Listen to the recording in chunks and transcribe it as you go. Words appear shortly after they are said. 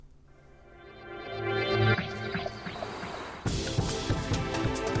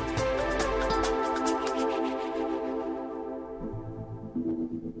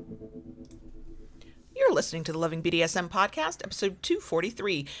listening to the Loving BDSM podcast, episode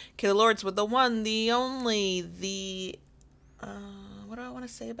 243. Kayla Lords with the one, the only, the... what do I want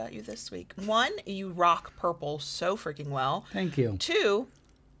to say about you this week? 1, you rock purple so freaking well. Thank you. 2,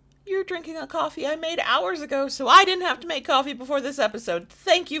 you're drinking a coffee I made hours ago, so I didn't have to make coffee before this episode.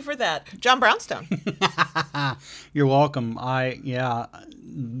 Thank you for that. John Brownstone. You're welcome.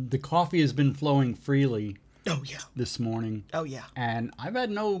 The coffee has been flowing freely. Oh, yeah. This morning. Oh, yeah. And I've had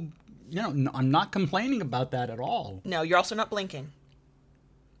I'm not complaining about that at all. No, you're also not blinking.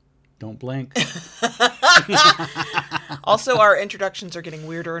 Don't blink. Also, our introductions are getting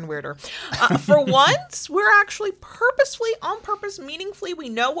weirder and weirder. For once, we're actually on purpose, meaningfully, we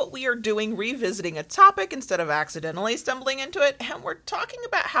know what we are doing, revisiting a topic instead of accidentally stumbling into it. And we're talking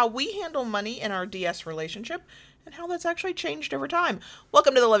about how we handle money in our DS relationship and how that's actually changed over time.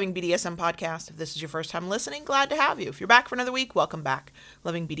 Welcome to the Loving BDSM podcast. If this is your first time listening, glad to have you. If you're back for another week, welcome back.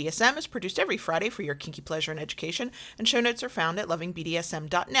 Loving BDSM is produced every Friday for your kinky pleasure and education, and show notes are found at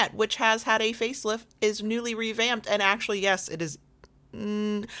lovingbdsm.net, which has had a facelift, is newly revamped, and actually, yes, it is I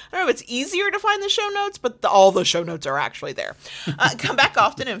don't know if it's easier to find the show notes, but all the show notes are actually there. Come back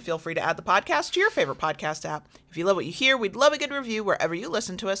often and feel free to add the podcast to your favorite podcast app. If you love what you hear, we'd love a good review wherever you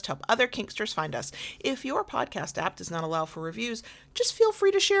listen to us to help other kinksters find us. If your podcast app does not allow for reviews, just feel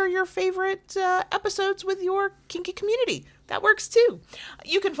free to share your favorite episodes with your kinky community. That works too.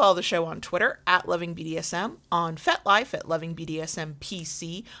 You can follow the show on Twitter at LovingBDSM, on FetLife at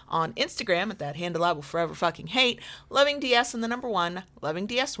LovingBDSMPC, on Instagram at that handle I will forever fucking hate, LovingDS and the number 1,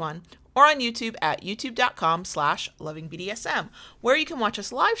 LovingDS1, or on YouTube at youtube.com/LovingBDSM, where you can watch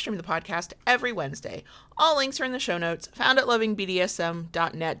us live stream the podcast every Wednesday. All links are in the show notes, found at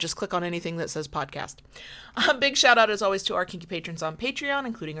lovingbdsm.net. Just click on anything that says podcast. A big shout out, as always, to our kinky patrons on Patreon,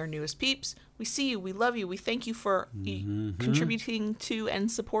 including our newest peeps. We see you, we love you, we thank you for contributing to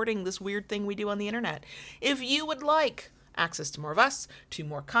and supporting this weird thing we do on the internet. If you would like access to more of us, to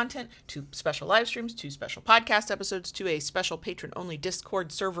more content, to special live streams, to special podcast episodes, to a special patron-only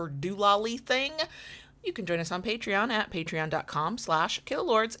Discord server doolally thing, you can join us on Patreon at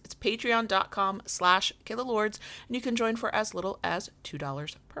patreon.com/KaylaLords. It's patreon.com/KaylaLords, and you can join for as little as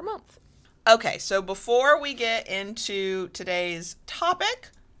 $2 per month. Okay, so before we get into today's topic,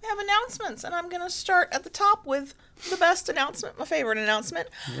 we have announcements, and I'm going to start at the top with the best announcement, my favorite announcement.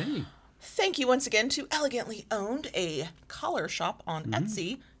 Yay. Thank you once again to Elegantly Owned, a collar shop on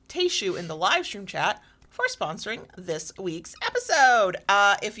Etsy, Tayshu in the live stream chat, for sponsoring this week's episode.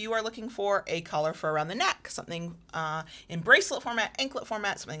 If you are looking for a collar for around the neck, something in bracelet format, anklet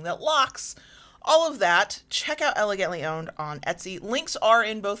format, something that locks, all of that, check out Elegantly Owned on Etsy. Links are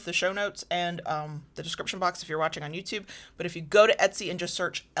in both the show notes and the description box if you're watching on YouTube. But if you go to Etsy and just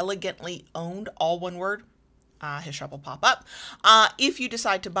search Elegantly Owned, all one word, his shop will pop up. If you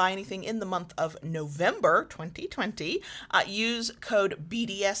decide to buy anything in the month of November 2020, use code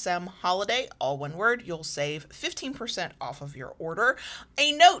BDSM Holiday, all one word. You'll save 15% off of your order.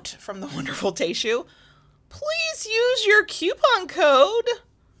 A note from the wonderful Tayshu: please use your coupon code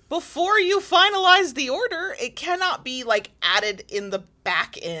before you finalize the order. It cannot be added in the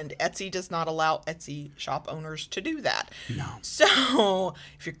back end. Etsy does not allow Etsy shop owners to do that. No. So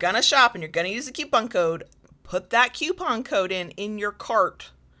if you're gonna shop and you're gonna use a coupon code, put that coupon code in your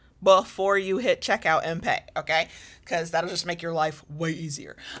cart before you hit checkout and pay, okay? Because that'll just make your life way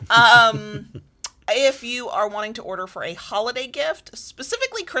easier. If you are wanting to order for a holiday gift,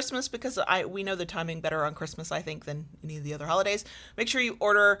 specifically Christmas, because we know the timing better on Christmas, I think, than any of the other holidays, make sure you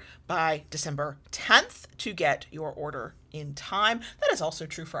order by December 10th to get your order in time. That is also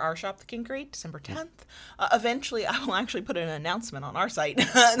true for our shop, The Kinkery, December 10th. Eventually, I will actually put an announcement on our site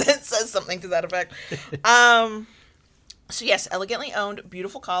that says something to that effect. So yes, Elegantly Owned,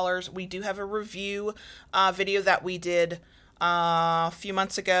 beautiful collars. We do have a review video that we did a few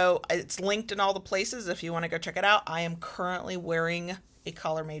months ago. It's linked in all the places if you want to go check it out. I am currently wearing a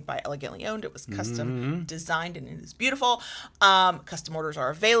collar made by Elegantly Owned. It was custom designed and it is beautiful. Custom orders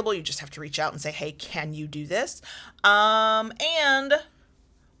are available. You just have to reach out and say, hey, can you do this? And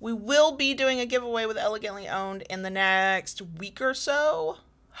we will be doing a giveaway with Elegantly Owned in the next week or so.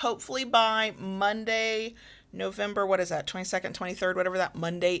 Hopefully by Monday, November, 22nd, 23rd, whatever that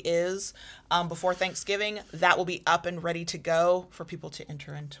Monday is, before Thanksgiving, that will be up and ready to go for people to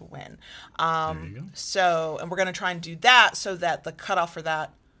enter and to win. There you go. So, and we're going to try and do that so that the cutoff for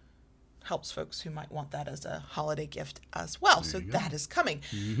that helps folks who might want that as a holiday gift as well. So that is coming.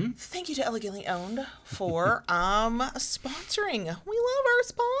 Thank you to Elegantly Owned for sponsoring. We love our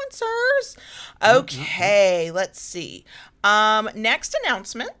sponsors. Okay, let's see. Next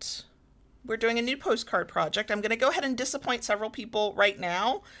announcement. We're doing a new postcard project. I'm going to go ahead and disappoint several people right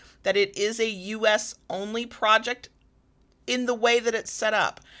now that it is a U.S. only project in the way that it's set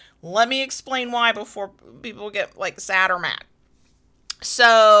up. Let me explain why before people get like sad or mad.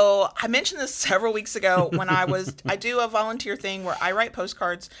 So I mentioned this several weeks ago when I do a volunteer thing where I write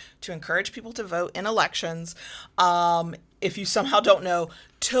postcards to encourage people to vote in elections. If you somehow don't know,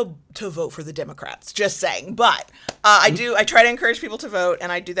 to vote for the Democrats, just saying. But I try to encourage people to vote,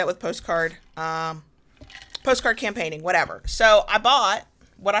 and I do that with postcard campaigning, whatever. So I bought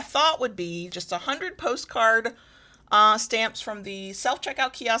what I thought would be just 100 postcard stamps from the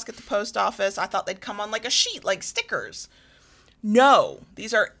self-checkout kiosk at the post office. I thought they'd come on like a sheet, like stickers. No,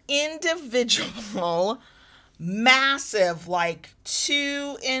 these are individual, massive, like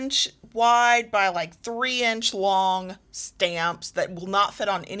 2-inch wide by like 3-inch long stamps that will not fit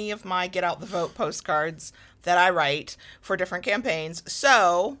on any of my Get Out the Vote postcards that I write for different campaigns.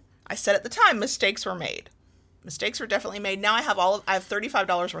 So I said at the time, mistakes were made. Mistakes were definitely made. Now I have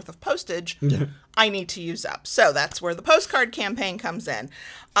 $35 worth of postage I need to use up. So that's where the postcard campaign comes in.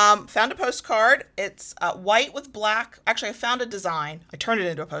 Found a postcard. It's white with black. Actually, I found a design. I turned it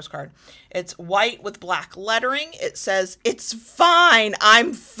into a postcard. It's white with black lettering. It says, "It's fine.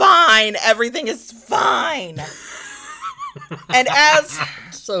 I'm fine. Everything is fine." And as...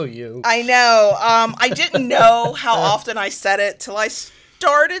 So you. I know. I didn't know how often I said it till I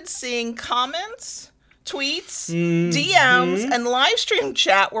started seeing comments, tweets, DMs, and live stream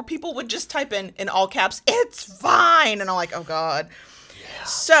chat where people would just type in all caps, "It's fine." And I'm like, oh God. Yeah.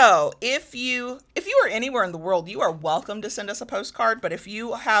 So if you are anywhere in the world, you are welcome to send us a postcard. But if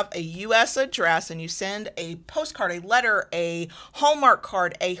you have a U.S. address and you send a postcard, a letter, a Hallmark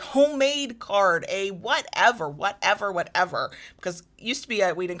card, a homemade card, a whatever, because it used to be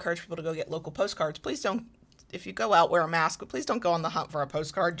we'd encourage people to go get local postcards. Please don't. If you go out, wear a mask, but please don't go on the hunt for a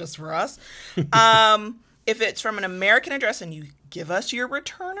postcard just for us. If it's from an American address and you give us your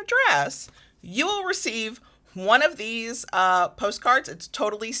return address, you will receive one of these postcards. It's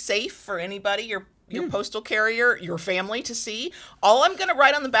totally safe for anybody, your postal carrier, your family to see. All I'm going to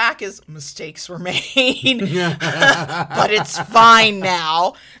write on the back is mistakes were made, but it's fine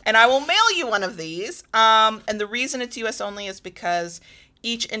now. And I will mail you one of these. And the reason it's U.S. only is because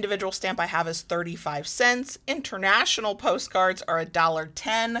each individual stamp I have is 35 cents. International postcards are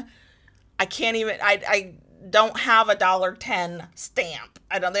 $1.10. I don't have a $1.10 stamp.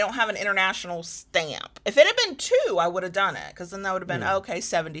 They don't have an international stamp. If it had been $2, I would have done it, because then that would have been, okay,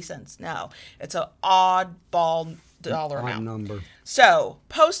 70 cents. No, it's an oddball dollar amount. Number. So,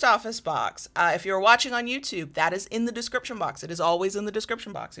 post office box. If you're watching on YouTube, that is in the description box. It is always in the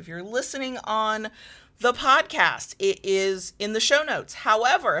description box. If you're listening on the podcast, it is in the show notes.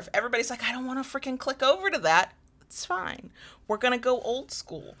 However, if everybody's like, I don't want to freaking click over to that, it's fine. We're going to go old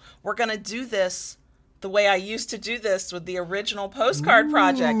school. We're going to do this the way I used to do this with the original postcard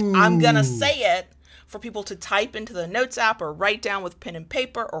project. I'm going to say it for people to type into the notes app or write down with pen and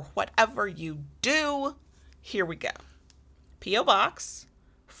paper or whatever you do. Here we go. P.O. Box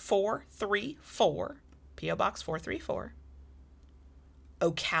 434. P.O. Box 434.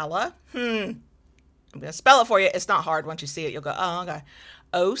 Ocala. I'm going to spell it for you. It's not hard. Once you see it, you'll go, oh, okay.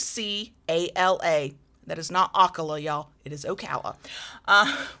 Ocala. That is not Ocala, y'all. It is Ocala.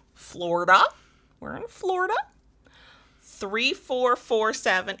 Florida. We're in Florida.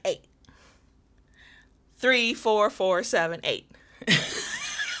 34478. 34478.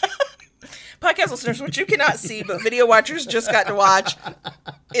 Podcast listeners, what you cannot see, but video watchers just got to watch,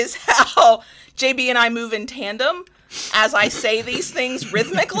 is how JB and I move in tandem as I say these things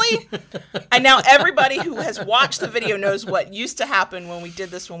rhythmically. And now everybody who has watched the video knows what used to happen when we did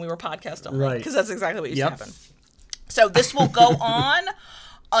this when we were podcast only. Right. Because that's exactly what used to happen. So this will go on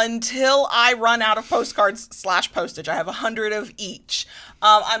until I run out of postcards / postage. I have 100 of each.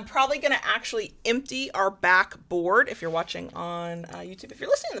 I'm probably going to actually empty our back board. If you're watching on YouTube, if you're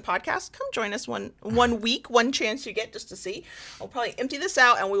listening to the podcast, come join us one week, one chance you get just to see. I'll probably empty this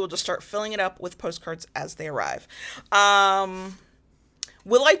out and we will just start filling it up with postcards as they arrive.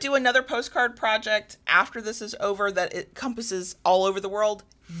 Will I do another postcard project after this is over that it encompasses all over the world?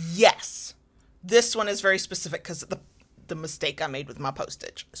 Yes. This one is very specific because of the mistake I made with my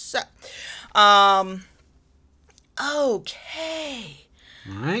postage. So, okay.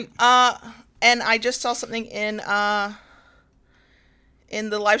 All right. And I just saw something in the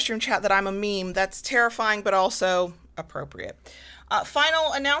live stream chat that I'm a meme. That's terrifying, but also appropriate.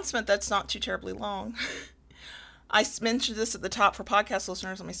 Final announcement that's not too terribly long. I mentioned this at the top for podcast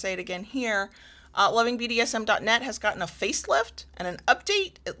listeners. Let me say it again here. LovingBDSM.net has gotten a facelift and an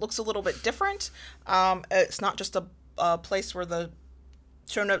update. It looks a little bit different. It's not just a place where the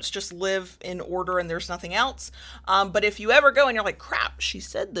Show notes just live in order and there's nothing else. But if you ever go and you're like, crap, she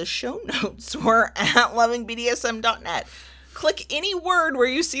said the show notes were at lovingbdsm.net. Click any word where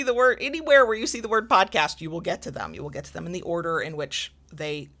you see the word, anywhere where you see the word podcast, you will get to them. You will get to them in the order in which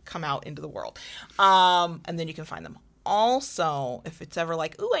they come out into the world. And then you can find them. Also, if it's ever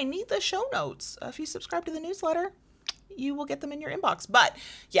like, ooh, I need the show notes, if you subscribe to the newsletter, you will get them in your inbox. But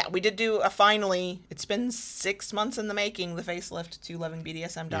yeah, we did do a finally, it's been 6 months in the making, the facelift to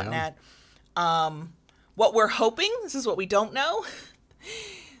lovingbdsm.net. Yeah. What we're hoping, this is what we don't know,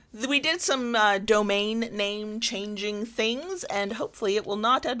 we did some domain name changing things, and hopefully it will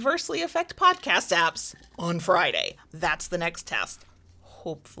not adversely affect podcast apps on Friday. That's the next test.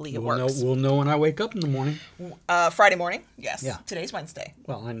 Hopefully it works. We'll know when I wake up in the morning. Friday morning? Yes. Yeah. Today's Wednesday.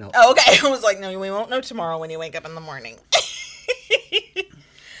 Well, I know. Oh, okay. I was like, no, we won't know tomorrow when you wake up in the morning.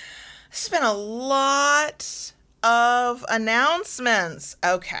 It's been a lot of announcements.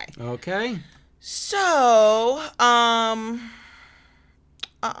 Okay. Okay. So,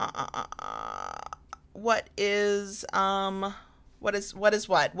 what is now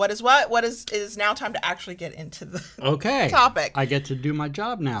time to actually get into the topic. I get to do my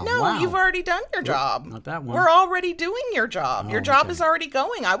job now. No, wow. You've already done your job. Not that one. We're already doing your job. Your job okay. is already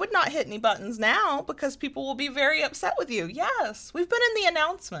going. I would not hit any buttons now because people will be very upset with you. Yes, we've been in the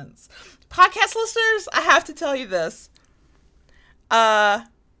announcements. Podcast listeners, I have to tell you this.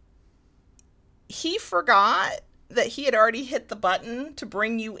 He forgot that he had already hit the button to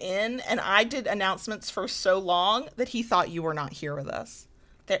bring you in, and I did announcements for so long that he thought you were not here with us.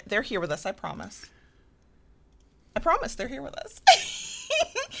 They're here with us, I promise. I promise they're here with us. I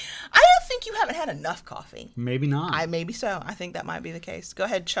don't think you haven't had enough coffee. Maybe not. Maybe so. I think that might be the case. Go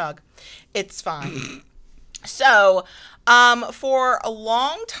ahead, chug. It's fine. So, for a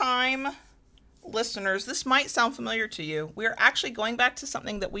long time listeners, this might sound familiar to you. We're actually going back to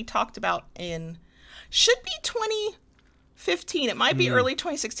something that we talked about should be 2015. It might be early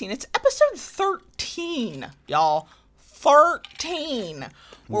 2016. It's episode 13, y'all. 13.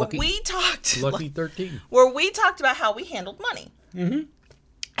 Lucky 13. Where we talked about how we handled money. Mm-hmm.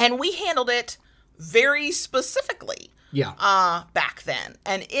 And we handled it very specifically. Yeah. Back then.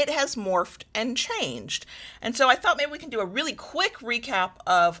 And it has morphed and changed. And so I thought maybe we can do a really quick recap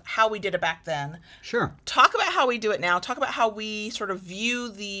of how we did it back then. Sure. Talk about how we do it now. Talk about how we sort of view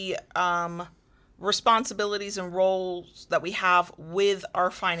the responsibilities and roles that we have with our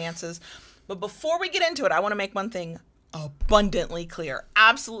finances. But before we get into it, I want to make one thing abundantly clear.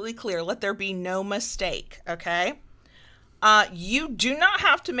 Absolutely clear. Let there be no mistake. Okay? You do not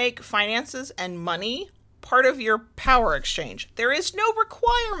have to make finances and money part of your power exchange. There is no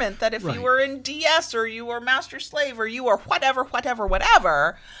requirement that if you were in DS or you were master slave or you are whatever,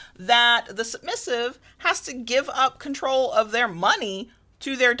 that the submissive has to give up control of their money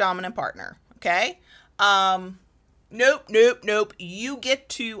to their dominant partner. Okay? Nope. You get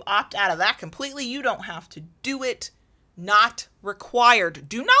to opt out of that completely. You don't have to do it. Not required.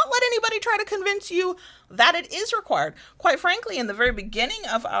 Do not let anybody try to convince you that it is required. Quite frankly, in the very beginning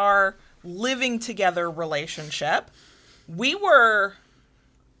of our living together relationship, we were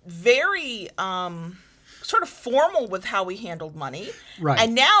very sort of formal with how we handled money. Right.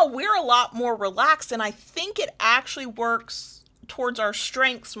 And now we're a lot more relaxed, and I think it actually works towards our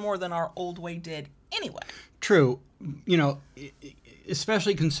strengths more than our old way did anyway. True. You know,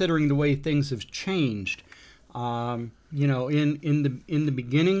 especially considering the way things have changed. You know, in the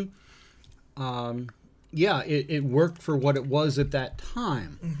beginning, it worked for what it was at that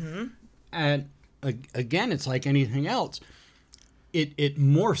time. Mm-hmm. And again, it's like anything else. It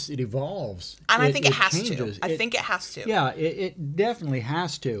morphs, it evolves. And I think it has changes. to. I think it has to. Yeah, it definitely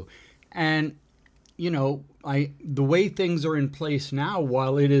has to. And, you know, the way things are in place now,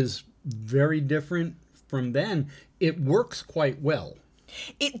 while it is very different from then, it works quite well.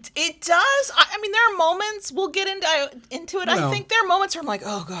 It does. I mean, there are moments, we'll get into it. I think there are moments where I'm like,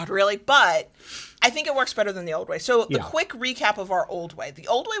 oh God, really? But I think it works better than the old way. So the quick recap of our old way. The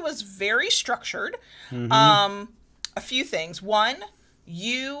old way was very structured. Mm-hmm. A few things. One,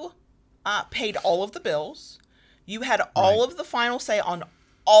 you paid all of the bills. You had all of the final say on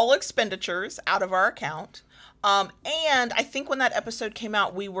all expenditures out of our account. And I think when that episode came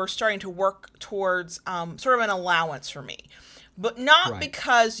out, we were starting to work towards sort of an allowance for me. But not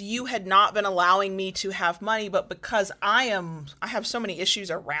because you had not been allowing me to have money, but because I have so many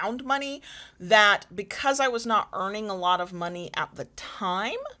issues around money that because I was not earning a lot of money at the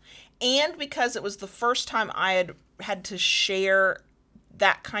time, and because it was the first time I had to share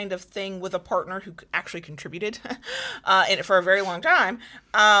that kind of thing with a partner who actually contributed in it for a very long time,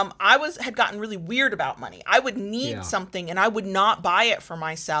 had gotten really weird about money. I would need something and I would not buy it for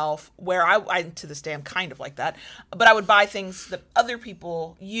myself, where I to this day I'm kind of like that, but I would buy things that other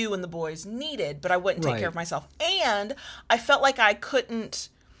people, you and the boys, needed, but I wouldn't take care of myself. And I felt like I couldn't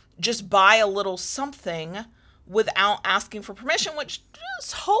just buy a little something without asking for permission, which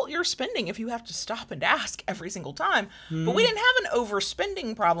does halt your spending if you have to stop and ask every single time. But we didn't have an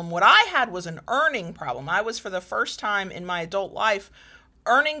overspending problem. What I had was an earning problem. I was, for the first time in my adult life,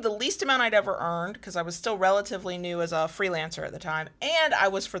 earning the least amount I'd ever earned, because I was still relatively new as a freelancer at the time. And I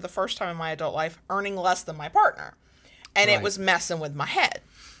was, for the first time in my adult life, earning less than my partner. And it was messing with my head.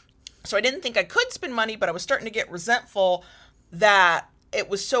 So I didn't think I could spend money, but I was starting to get resentful that it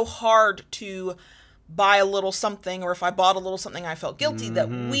was so hard to buy a little something, or if I bought a little something, I felt guilty, that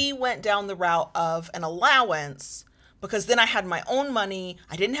we went down the route of an allowance, because then I had my own money.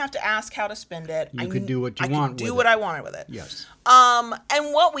 I didn't have to ask how to spend it. You could do what you want with it. I could do what I wanted with it. Yes.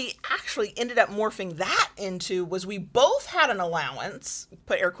 And what we actually ended up morphing that into was we both had an allowance,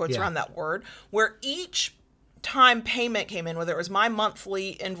 put air quotes around that word, where each time payment came in, whether it was my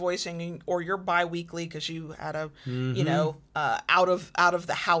monthly invoicing or your bi-weekly, because you had a out of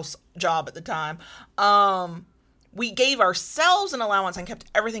the house job at the time, we gave ourselves an allowance and kept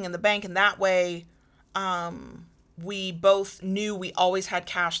everything in the bank, and that way we both knew we always had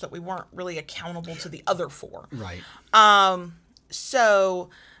cash that we weren't really accountable to the other for. Right.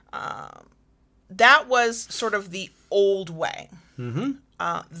 So that was sort of the old way.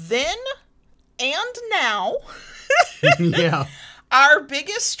 Then and now, our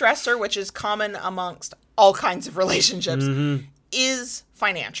biggest stressor, which is common amongst all kinds of relationships, is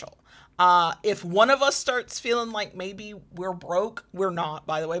financial. If one of us starts feeling like maybe we're broke, we're not,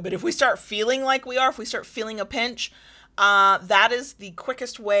 by the way, but if we start feeling like we are, if we start feeling a pinch, that is the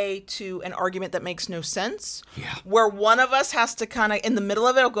quickest way to an argument that makes no sense. Where one of us has to kind of, in the middle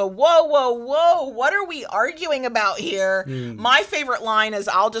of it, go, whoa, whoa, whoa, what are we arguing about here? My favorite line is,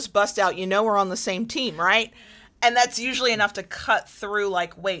 I'll just bust out, we're on the same team, right? And that's usually enough to cut through,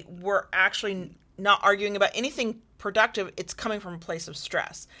 like, wait, we're actually not arguing about anything productive. It's coming from a place of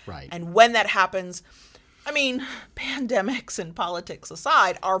stress. Right. And when that happens, I mean, pandemics and politics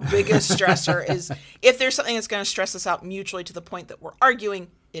aside, our biggest stressor is, if there's something that's going to stress us out mutually to the point that we're arguing,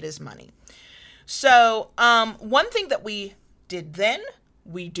 it is money. So one thing that we did then,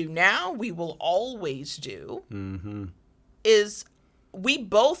 we do now, we will always do, is we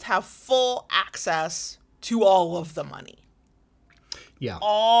both have full access to all of the money.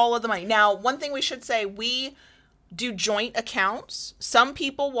 All of the money. Now, one thing we should say, we do joint accounts. Some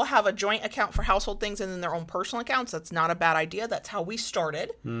people will have a joint account for household things and then their own personal accounts. That's not a bad idea. That's how we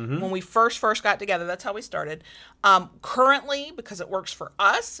started. When we first got together, that's how we started. Currently, because it works for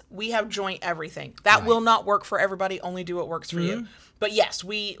us, we have joint everything. That will not work for everybody. Only do what works for you. But yes,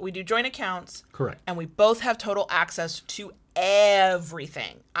 we do joint accounts. Correct. And we both have total access to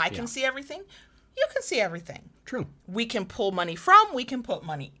everything. I can see everything. You can see everything. True. We can pull money from, we can put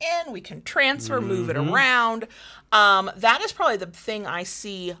money in, we can transfer, move it around. That is probably the thing I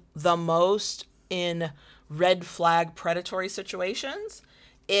see the most in red flag predatory situations,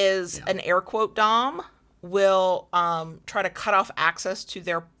 is an air quote dom will try to cut off access to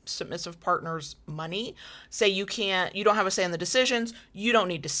their submissive partner's money. Say you don't have a say in the decisions, you don't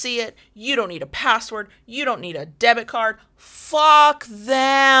need to see it, you don't need a password, you don't need a debit card. Fuck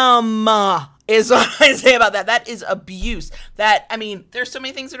them is what I say about that. That is abuse. There's so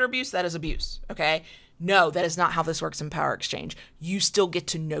many things that are abuse. That is abuse. Okay. No, that is not how this works in Power Exchange. You still get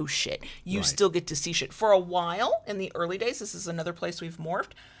to know shit. You still get to see shit. For a while, in the early days, this is another place we've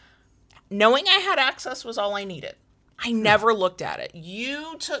morphed, knowing I had access was all I needed. I never looked at it.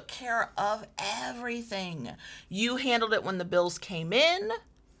 You took care of everything. You handled it when the bills came in.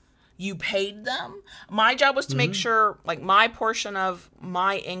 You paid them. My job was to make sure, like, my portion of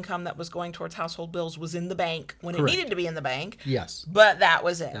my income that was going towards household bills was in the bank when it needed to be in the bank. Yes. But that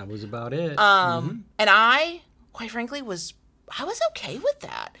was it. That was about it. And I, quite frankly, I was okay with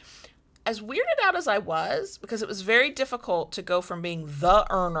that. As weirded out as I was, because it was very difficult to go from being the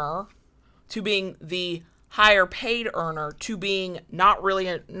earner to being the higher paid earner to being not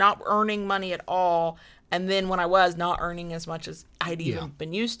earning money at all. And then when I was not earning as much as I'd even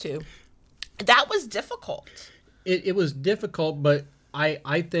been used to, that was difficult. It was difficult, but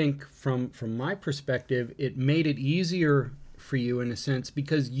I think from my perspective, it made it easier for you in a sense,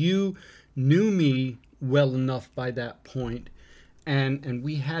 because you knew me well enough by that point, and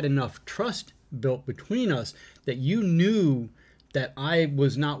we had enough trust built between us that you knew that I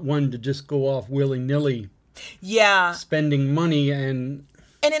was not one to just go off willy-nilly spending money. And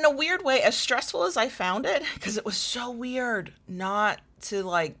And in a weird way, as stressful as I found it, because it was so weird not to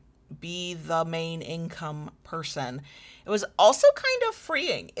like be the main income person, it was also kind of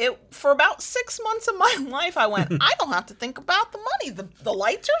freeing. For about 6 months of my life, I went, I don't have to think about the money. The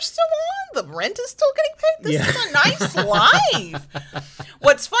lights are still on. The rent is still getting paid. This is a nice life.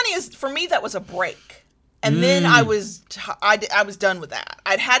 What's funny is, for me, that was a break. And then I was done with that.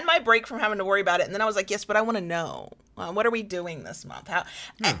 I'd had my break from having to worry about it. And then I was like, yes, but I want to know. What are we doing this month? And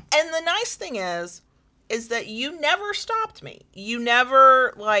the nice thing is that you never stopped me. You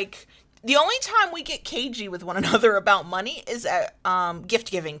never, like, the only time we get cagey with one another about money is at gift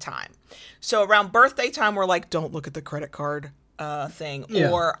giving time. So around birthday time, we're like, don't look at the credit card thing.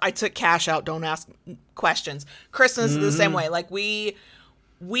 Yeah. Or I took cash out, don't ask questions. Christmas is the same way. Like, we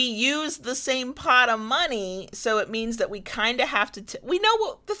use the same pot of money, so it means that we kind of have to we know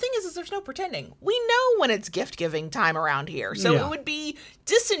what the thing is there's no pretending. We know when it's gift giving time around here, so it would be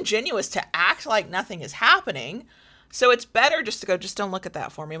disingenuous to act like nothing is happening. So it's better just to go, just don't look at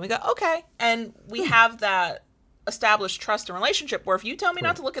that for me, and we go, okay, and we have that established trust and relationship where if you tell me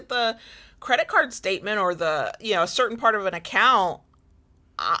not to look at the credit card statement or the a certain part of an account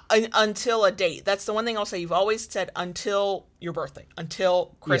until a date. That's the one thing I'll say. You've always said until your birthday,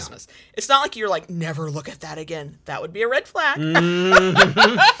 until Christmas. Yeah. It's not like you're like, never look at that again. That would be a red flag.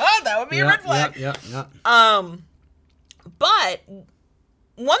 That would be a red flag. But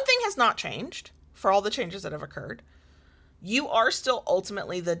one thing has not changed for all the changes that have occurred. You are still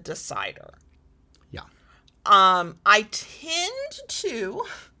ultimately the decider. Yeah. I tend to,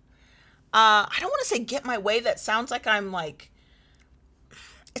 I don't want to say get my way. That sounds like I'm like,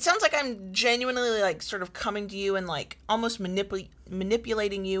 it sounds like I'm genuinely like sort of coming to you and like almost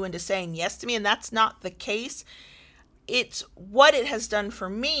manipulating you into saying yes to me. And that's not the case. It's what it has done for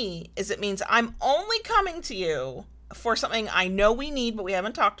me is it means I'm only coming to you for something I know we need, but we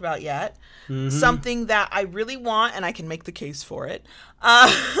haven't talked about yet. Something that I really want and I can make the case for it.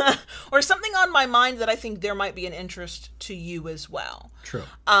 Or something on my mind that I think there might be an interest to you as well. True.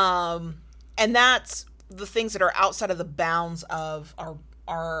 And that's the things that are outside of the bounds of our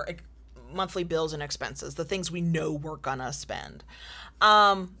monthly bills and expenses, the things we know we're gonna spend.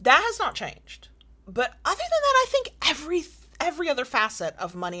 That has not changed. But other than that, I think every other facet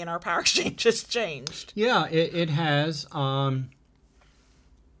of money in our power exchange has changed. Yeah, it has. I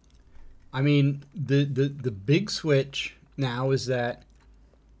mean, the big switch now is that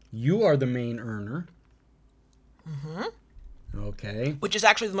you are the main earner. Okay. Which is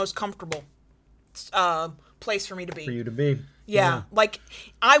actually the most comfortable place for me to be. For you to be. Yeah. Like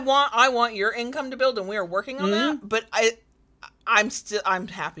I want your income to build, and we are working on that, but I'm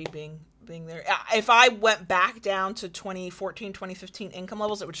happy being there. If I went back down to 2014, 2015 income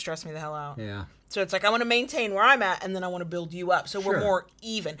levels, it would stress me the hell out. Yeah. So it's like I want to maintain where I'm at, and then I want to build you up. So we're more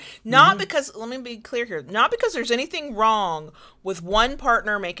even. Not because, let me be clear here, not because there's anything wrong with one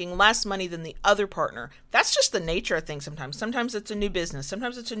partner making less money than the other partner. That's just the nature of things sometimes. Sometimes it's a new business.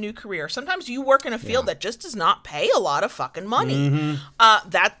 Sometimes it's a new career. Sometimes you work in a field that just does not pay a lot of fucking money.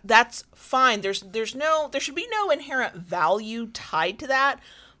 That's fine. There should be no inherent value tied to that.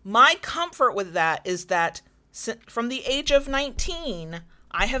 My comfort with that is that from the age of 19,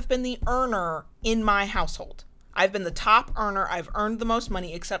 I have been the earner in my household. I've been the top earner. I've earned the most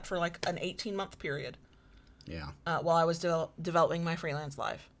money except for like an 18-month period. Yeah. While I was developing my freelance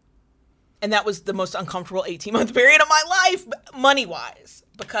life. And that was the most uncomfortable 18-month period of my life, money-wise,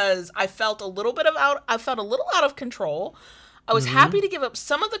 because I felt a little out of control. I was happy to give up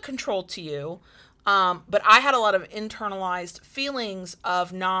some of the control to you. But I had a lot of internalized feelings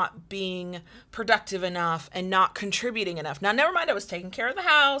of not being productive enough and not contributing enough. Now, never mind, I was taking care of the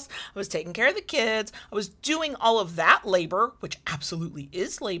house. I was taking care of the kids. I was doing all of that labor, which absolutely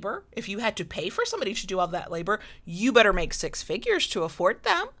is labor. If you had to pay for somebody to do all that labor, you better make 6 figures to afford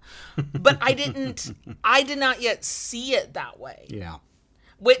them. But I did not yet see it that way. Yeah.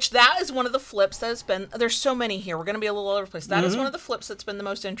 Which that is one of the flips that has been, there's so many here. We're going to be a little all over the place. That is one of the flips that's been the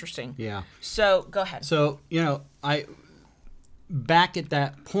most interesting. Yeah. So go ahead. So, back at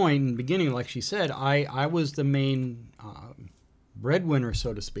that point in the beginning, like she said, I was the main breadwinner,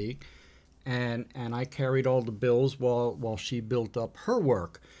 so to speak. And I carried all the bills while she built up her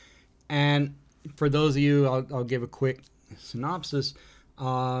work. And for those of you, I'll give a quick synopsis.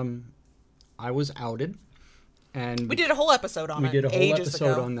 I was outed. And we did a whole episode on it. We did a whole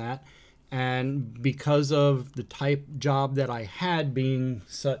episode on that. And because of the type job that I had being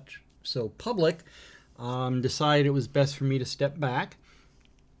so public, decided it was best for me to step back.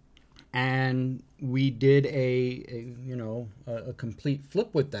 And we did a complete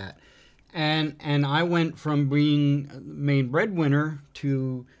flip with that. And I went from being main breadwinner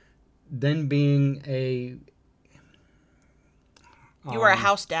to then being a You were a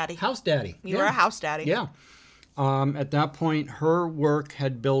house daddy. house daddy. You were a house daddy. Yeah. At that point, her work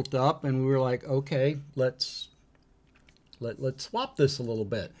had built up, and we were like, okay, let's swap this a little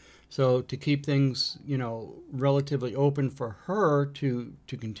bit. So to keep things, relatively open for her to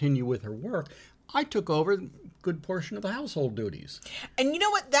continue with her work, I took over a good portion of the household duties. And you know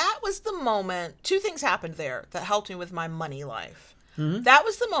what? That was the moment. Two things happened there that helped me with my money life. Mm-hmm. That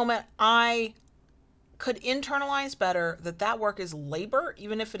was the moment I could internalize better that work is labor,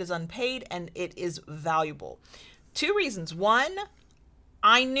 even if it is unpaid, and it is valuable. Two reasons. One,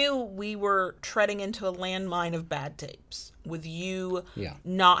 I knew we were treading into a landmine of bad tapes with you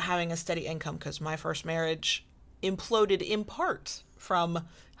not having a steady income, because my first marriage imploded in part from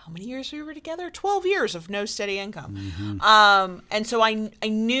how many years we were together? 12 years of no steady income. Mm-hmm. And so I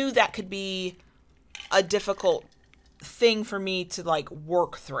knew that could be a difficult thing for me to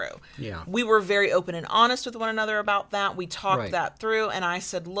work through. Yeah. We were very open and honest with one another about that. We talked that through, and I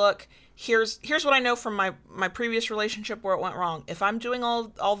said, look, here's what I know from my previous relationship where it went wrong. If I'm doing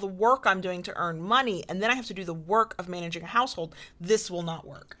all the work I'm doing to earn money, and then I have to do the work of managing a household, this will not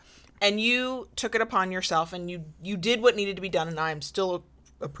work. And you took it upon yourself, and you did what needed to be done, and I'm still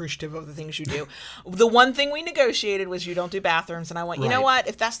appreciative of the things you do. The one thing we negotiated was you don't do bathrooms, and I went, you know what?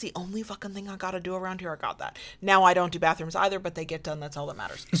 If that's the only fucking thing I got to do around here, I got that. Now I don't do bathrooms either, but they get done. That's all that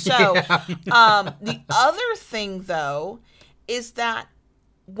matters. So the other thing, though, is that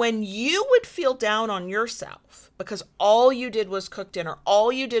when you would feel down on yourself because all you did was cook dinner,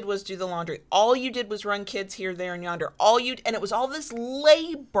 all you did was do the laundry, all you did was run kids here, there, and yonder, and it was all this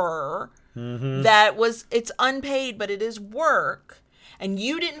labor that it's unpaid, but it is work, and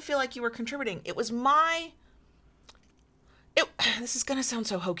you didn't feel like you were contributing. It was this is going to sound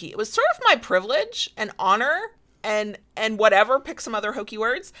so hokey. It was sort of my privilege and honor and whatever, pick some other hokey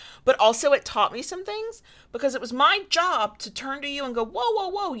words, but also it taught me some things, because it was my job to turn to you and go,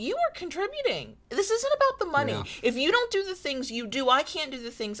 whoa, you are contributing. This isn't about the money. Yeah. If you don't do the things you do, I can't do the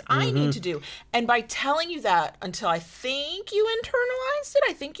things I need to do. And by telling you that, until I think you internalized it,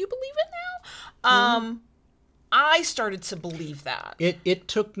 I think you believe it now, I started to believe that. It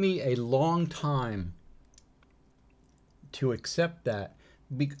took me a long time to accept that.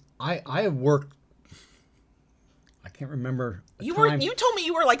 I have worked, I can't remember. You told me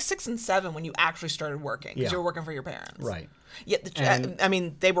you were like 6 and 7 when you actually started working, because you were working for your parents. Right. Yeah, I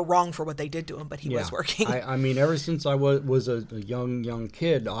mean, they were wrong for what they did to him, but he was working. I mean, ever since I was a young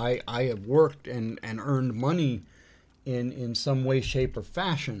kid, I have worked and earned money in some way, shape, or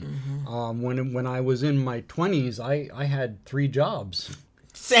fashion. When I was in my 20s, I had 3 jobs.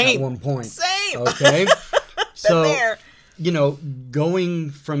 Same. At one point. Same. Okay. So there. Going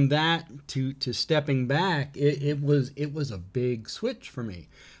from that to stepping back, it was a big switch for me.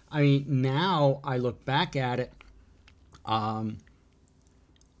 I mean, now I look back at it, I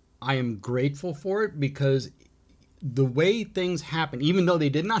am grateful for it, because the way things happen, even though they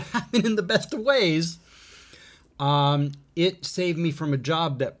did not happen in the best of ways, it saved me from a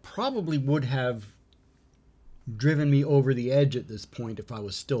job that probably would have driven me over the edge at this point if I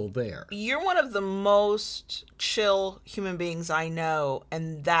was still there. You're one of the most chill human beings I know,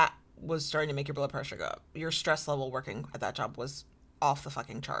 and that was starting to make your blood pressure go up. Your stress level working at that job was off the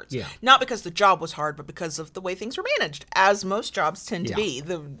fucking charts. Yeah. Not because the job was hard, but because of the way things were managed, as most jobs tend to be.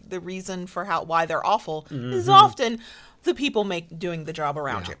 The reason for why they're awful is often the people doing the job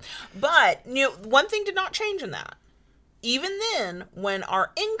around you. But one thing did not change in that. Even then, when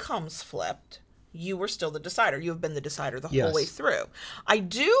our incomes flipped, you were still the decider. You have been the decider the whole way through. I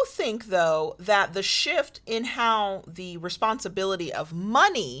do think, though, that the shift in how the responsibility of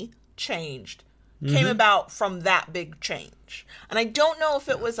money changed came about from that big change. And I don't know if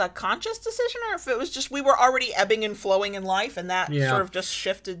it was a conscious decision or if it was just we were already ebbing and flowing in life, and that sort of just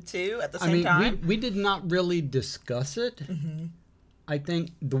shifted too at the same time. We did not really discuss it. I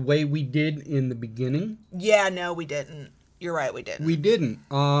think the way we did in the beginning. Yeah, no, we didn't. You're right, we didn't. We didn't.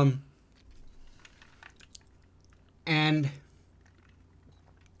 And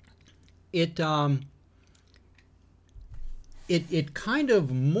it kind of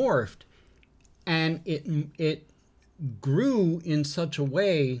morphed, and it grew in such a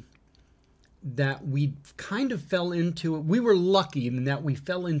way that we kind of fell into it. We were lucky in that we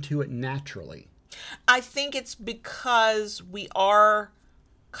fell into it naturally. I think it's because we are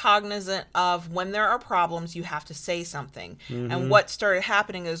cognizant of when there are problems, you have to say something. And what started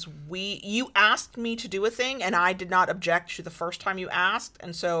happening is you asked me to do a thing, and I did not object to the first time you asked,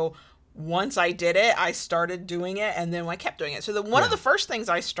 and so once I did it, I started doing it, and then I kept doing it. So one of the first things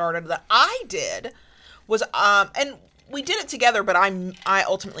I started that I did was, and we did it together, but I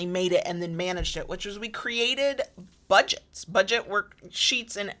ultimately made it and then managed it, which was we created budget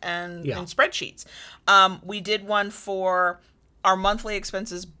worksheets and spreadsheets. We did one for our monthly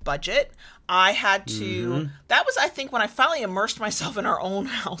expenses budget. I had to, that was, I think, when I finally immersed myself in our own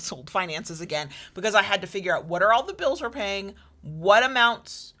household finances again, because I had to figure out what are all the bills we're paying, what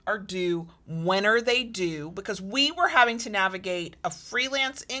amounts are due, when are they due, because we were having to navigate a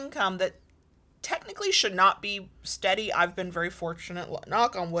freelance income that technically should not be steady. I've been very fortunate,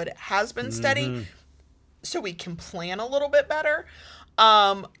 knock on wood, it has been steady, so we can plan a little bit better.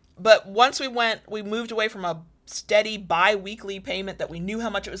 But once we moved away from a steady bi-weekly payment that we knew how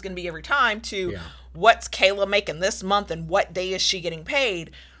much it was going to be every time to what's Kayla making this month and what day is she getting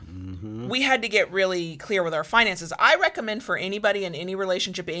paid. We had to get really clear with our finances. I recommend for anybody in any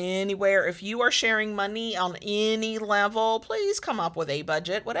relationship anywhere, if you are sharing money on any level, please come up with a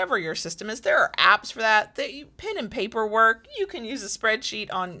budget, whatever your system is. There are apps for that. Pen and paper work. You can use a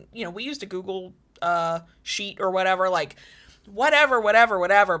spreadsheet on, we used a Google sheet or whatever, like whatever.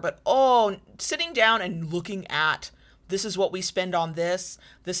 But sitting down and looking at, this is what we spend on this.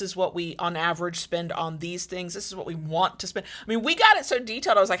 This is what we, on average, spend on these things. This is what we want to spend. I mean, we got it so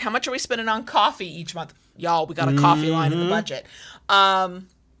detailed. I was like, how much are we spending on coffee each month? Y'all, we got a coffee line in the budget. And,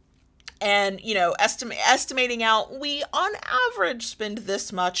 estimating out, we, on average, spend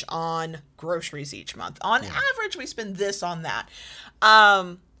this much on groceries each month. On average, we spend this on that.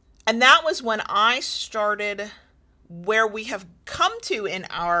 And that was when I started where we have come to in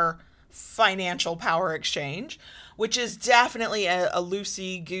our financial power exchange, which is definitely a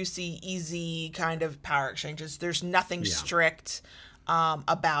loosey-goosey, easy kind of power exchanges. There's nothing strict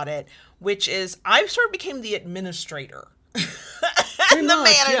about it, which is I sort of became the administrator and the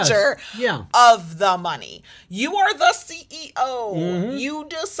manager of the money. You are the CEO. You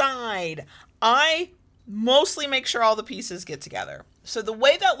decide. I mostly make sure all the pieces get together. So the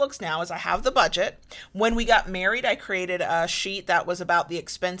way that looks now is I have the budget. When we got married, I created a sheet that was about the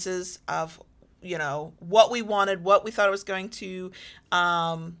expenses of, what we wanted, what we thought it was going to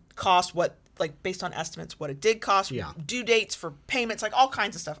cost, what, like based on estimates, what it did cost, due dates for payments, like all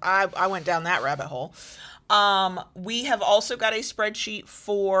kinds of stuff. I went down that rabbit hole. We have also got a spreadsheet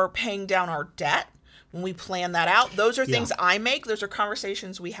for paying down our debt. When we plan that out, those are things I make. Those are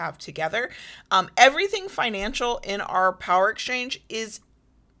conversations we have together. Everything financial in our power exchange is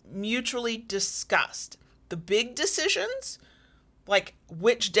mutually discussed. The big decisions, like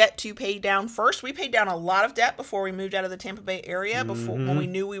which debt to pay down first. We paid down a lot of debt before we moved out of the Tampa Bay area, before when we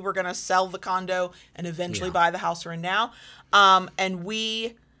knew we were going to sell the condo and eventually buy the house we're in now. And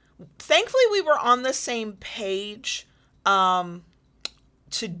thankfully, we were on the same page.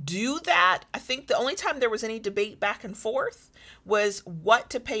 To do that, I think the only time there was any debate back and forth was what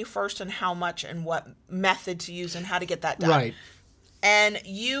to pay first and how much and what method to use and how to get that done. Right. And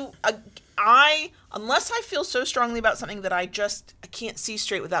unless I feel so strongly about something that I can't see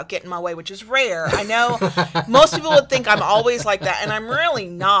straight without getting my way, which is rare. I know most people would think I'm always like that, and I'm really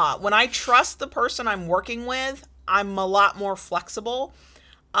not. When I trust the person I'm working with, I'm a lot more flexible.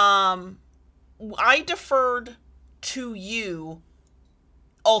 I deferred to you.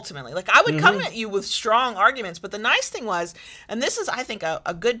 Ultimately, like I would come at you with strong arguments, but the nice thing was, and this is, I think,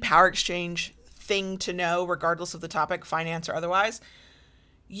 a good power exchange thing to know, regardless of the topic, finance or otherwise,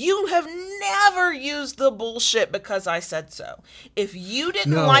 you have never used the bullshit because I said so. If you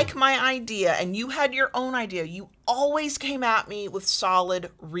didn't like my idea and you had your own idea, you always came at me with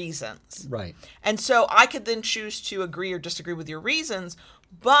solid reasons. Right. And so I could then choose to agree or disagree with your reasons,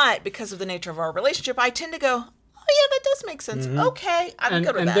 but because of the nature of our relationship, I tend to go, oh, yeah, that does make sense. Okay, I'm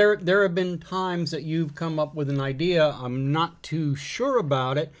good with that. And there have been times that you've come up with an idea, I'm not too sure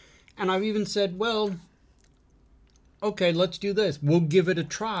about it, and I've even said, well, okay, let's do this. We'll give it a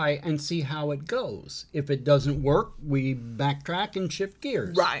try and see how it goes. If it doesn't work, we backtrack and shift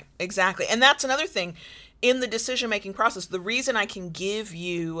gears. Right, exactly. And that's another thing. In the decision-making process, the reason I can give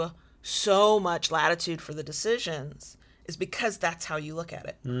you so much latitude for the decisions is because that's how you look at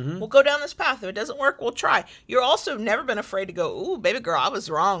it. We'll go down this path. If it doesn't work, we'll try. You're also never been afraid to go, ooh, baby girl, I was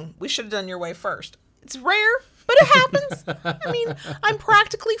wrong. We should have done your way first. It's rare, but it happens. I mean, I'm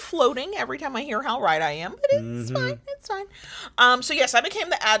practically floating every time I hear how right I am, but it's fine. It's fine. So yes, I became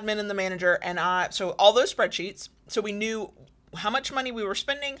the admin and the manager, and so all those spreadsheets. So we knew how much money we were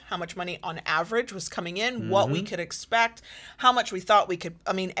spending, how much money on average was coming in, what we could expect, how much we thought we could,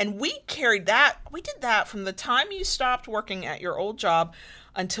 and we did that from the time you stopped working at your old job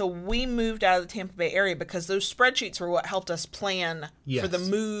until we moved out of the Tampa Bay area, because those spreadsheets were what helped us plan for the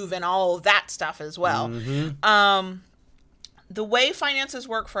move and all of that stuff as well. The way finances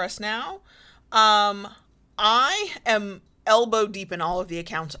work for us now, I am elbow deep in all of the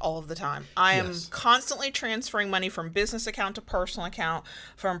accounts all of the time. I am constantly transferring money from business account to personal account,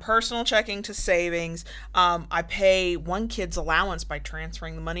 from personal checking to savings. I pay one kid's allowance by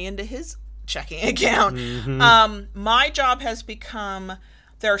transferring the money into his checking account. My job has become,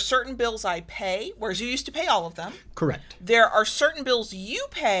 there are certain bills I pay, whereas you used to pay all of them. Correct. There are certain bills you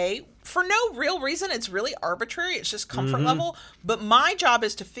pay for no real reason. It's really arbitrary. It's just comfort level. But my job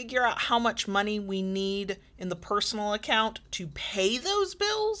is to figure out how much money we need in the personal account to pay those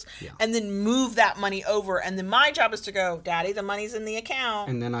bills and then move that money over. And then my job is to go, Daddy, the money's in the account.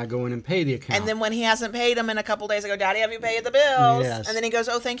 And then I go in and pay the account. And then when he hasn't paid them in a couple days, I go, Daddy, have you paid the bills? Yes. And then he goes,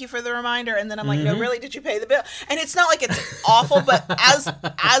 oh, thank you for the reminder. And then I'm like, no, really, did you pay the bill? And it's not like it's awful, but as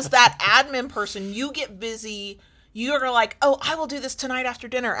that admin person, you get busy. You're like, oh, I will do this tonight after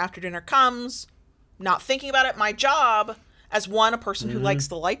dinner. After dinner comes, not thinking about it. My job as one, a person who likes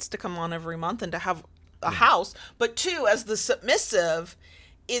the lights to come on every month and to have a house, but two, as the submissive,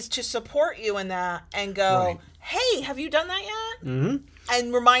 is to support you in that and go, hey, have you done that yet?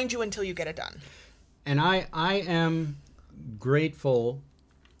 And remind you until you get it done. And I am grateful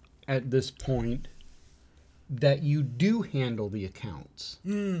at this point that you do handle the accounts.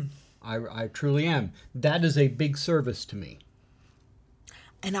 I truly am. That is a big service to me.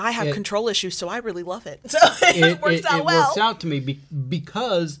 And I have control issues, so I really love it. So it works out well. It works out to me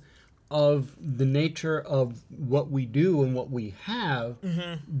because of the nature of what we do and what we have,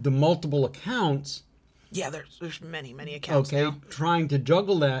 the multiple accounts. Yeah, there's many accounts now. Trying to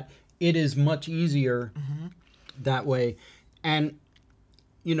juggle that, it is much easier that way. And,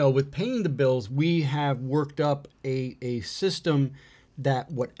 with paying the bills, we have worked up a system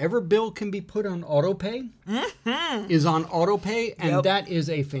that whatever bill can be put on auto pay is on auto pay, and that is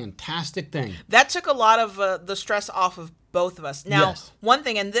a fantastic thing. That took a lot of the stress off of both of us. Now, one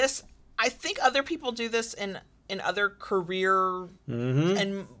thing, and this, I think other people do this in other career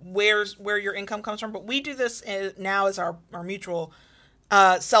and where your income comes from, but we do this now as our mutual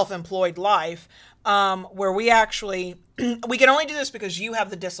self-employed life, where we actually, we can only do this because you have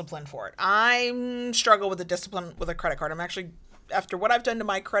the discipline for it. I struggle with the discipline with a credit card. I'm actually, after what I've done to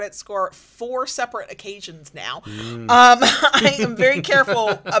my credit score 4 separate occasions now, I am very careful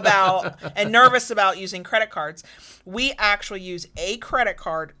about and nervous about using credit cards. We actually use a credit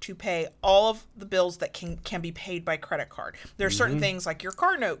card to pay all of the bills that can be paid by credit card. There are certain things like your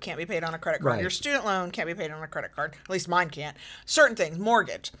car note can't be paid on a credit card. Your student loan can't be paid on a credit card. At least mine can't. Certain things,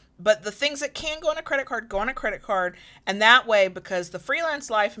 mortgage. But the things that can go on a credit card, go on a credit card. And that way, because the freelance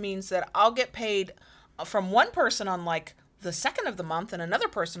life means that I'll get paid from one person on like the 2nd of the month and another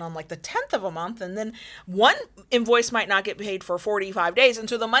person on like the 10th of a month. And then one invoice might not get paid for 45 days. And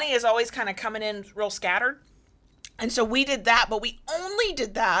so the money is always kind of coming in real scattered. And so we did that, but we only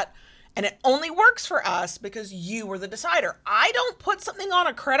did that. And it only works for us because you were the decider. I don't put something on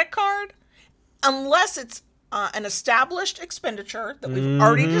a credit card unless it's an established expenditure that we've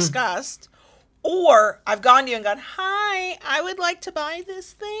already discussed. Or I've gone to you and gone, hi, I would like to buy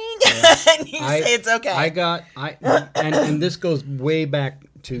this thing. And you say it's okay. And this goes way back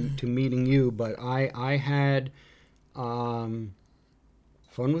to meeting you, but I had fun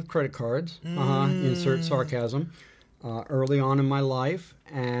with credit cards, insert sarcasm, early on in my life.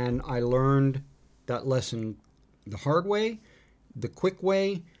 And I learned that lesson the hard way, the quick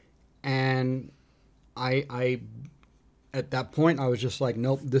way. And I at that point, I was just like,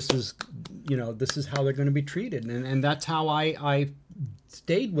 nope, this is how they're going to be treated. And that's how I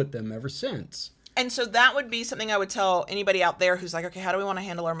stayed with them ever since. And so that would be something I would tell anybody out there who's like, okay, how do we want to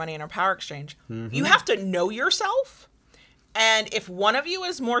handle our money in our power exchange? You have to know yourself. And if one of you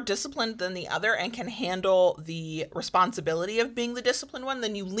is more disciplined than the other and can handle the responsibility of being the disciplined one,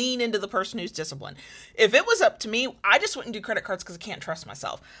 then you lean into the person who's disciplined. If it was up to me, I just wouldn't do credit cards because I can't trust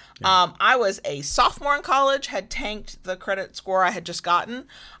myself. Yeah. I was a sophomore in college, had tanked the credit score I had just gotten.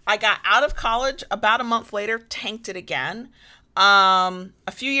 I got out of college about a month later, tanked it again.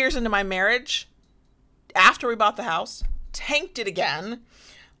 A few years into my marriage, after we bought the house, tanked it again.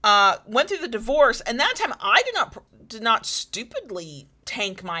 Went through the divorce, and that time I did not stupidly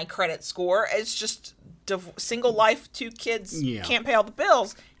tank my credit score. It's just single life, 2 kids, can't pay all the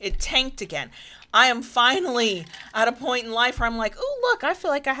bills. It tanked again. I am finally at a point in life where I'm like, oh, look, I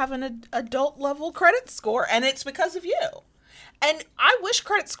feel like I have an adult level credit score, and it's because of you. And I wish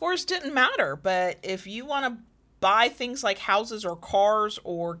credit scores didn't matter, but if you want to buy things like houses or cars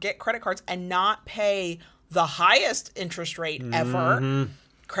or get credit cards and not pay the highest interest rate ever,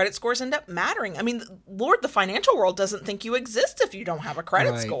 credit scores end up mattering. I mean, Lord, the financial world doesn't think you exist if you don't have a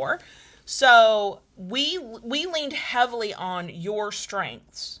credit score. So we leaned heavily on your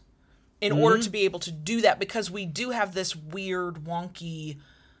strengths in order to be able to do that, because we do have this weird, wonky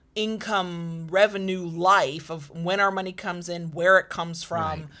income revenue life of when our money comes in, where it comes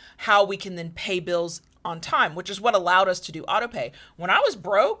from, how we can then pay bills on time, which is what allowed us to do autopay. When I was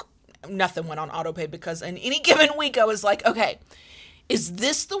broke, nothing went on autopay, because in any given week I was like, okay, is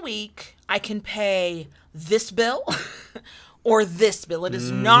this the week I can pay this bill or this bill? It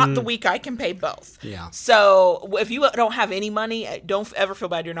is not the week I can pay both. Yeah. So if you don't have any money, don't ever feel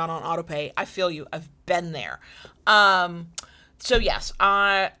bad you're not on autopay. I feel you. I've been there. So yes,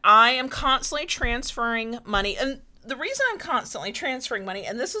 I am constantly transferring money. And the reason I'm constantly transferring money,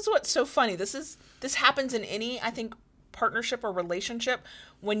 and this is what's so funny, this happens in any, I think, partnership or relationship.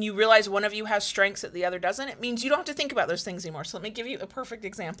 When you realize one of you has strengths that the other doesn't, it means you don't have to think about those things anymore. So let me give you a perfect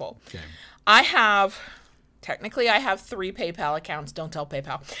example. Okay. I have 3 PayPal accounts. Don't tell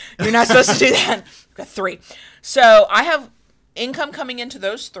PayPal. You're not supposed to do that. I've got 3. So I have income coming into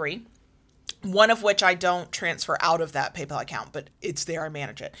those 3. One of which I don't transfer out of that PayPal account, but it's there, I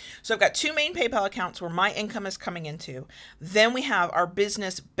manage it. So I've got 2 main PayPal accounts where my income is coming into. Then we have our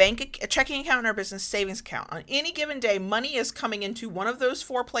business checking account and our business savings account. On any given day, money is coming into one of those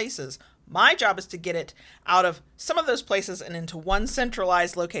 4 places. My job is to get it out of some of those places and into one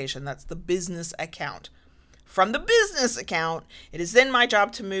centralized location. That's the business account. From the business account, it is then my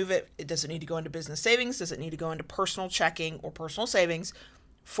job to move it. It doesn't need to go into business savings. Does it need to go into personal checking or personal savings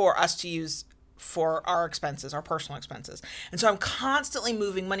for us to use for our expenses, our personal expenses. And so I'm constantly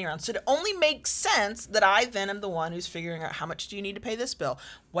moving money around. So it only makes sense that I then am the one who's figuring out, how much do you need to pay this bill?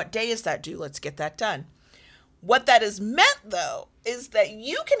 What day is that due? Let's get that done. What that has meant, though, is that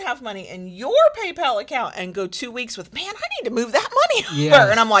you can have money in your PayPal account and go 2 weeks with, man, I need to move that money over.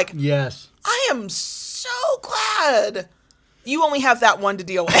 And I'm like, yes, I am so glad you only have that one to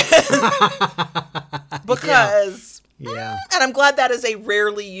deal with. Because, yeah. And I'm glad that is a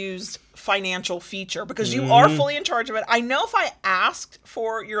rarely used financial feature, because you are fully in charge of it. I know if I asked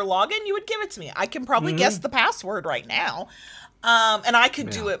for your login, you would give it to me. I can probably guess the password right now. And I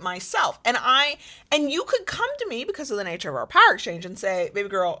could do it myself. And you could come to me because of the nature of our power exchange and say, baby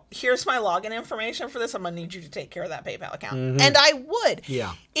girl, here's my login information for this. I'm going to need you to take care of that PayPal account. And I would.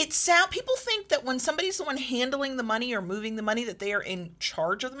 Yeah. People think that when somebody's the one handling the money or moving the money, that they are in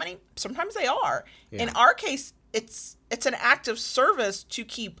charge of the money. Sometimes they are. Yeah. In our case, it's an act of service to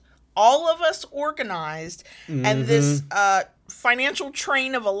keep all of us organized and this financial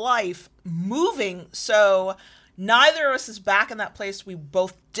train of a life moving. So neither of us is back in that place we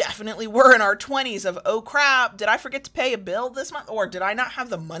both definitely were in our 20s of, oh crap, did I forget to pay a bill this month? Or did I not have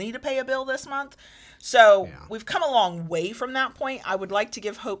the money to pay a bill this month? So we've come a long way from that point. I would like to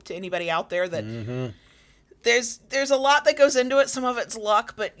give hope to anybody out there that there's a lot that goes into it. Some of it's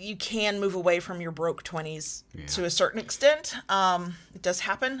luck, but you can move away from your broke 20s to a certain extent. It does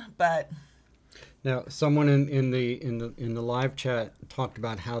happen, but now someone in the live chat talked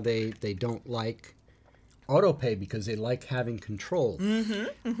about how they don't like autopay because they like having control.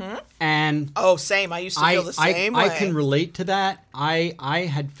 And same. I used to feel the same way. I can relate to that. I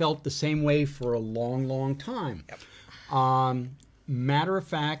had felt the same way for a long, long time. Yep. Matter of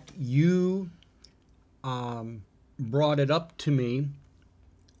fact, you brought it up to me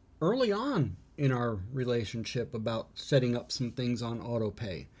early on in our relationship about setting up some things on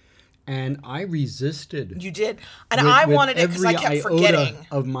autopay, and I resisted. You did, and I wanted it because I kept forgetting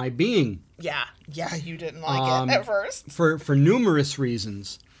of my being. Yeah, you didn't like it at first for numerous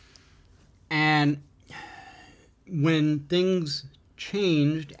reasons, and when things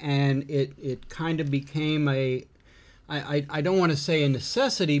changed and it kind of became I don't want to say a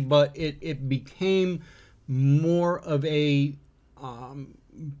necessity, but it became more of a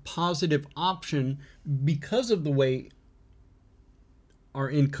positive option because of the way our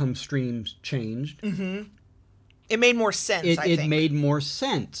income streams changed. It made more sense, I think. It made more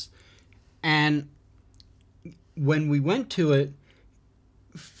sense. And when we went to it,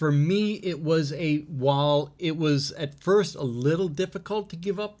 for me, while it was at first a little difficult to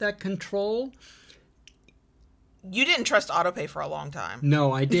give up that control. You didn't trust autopay for a long time.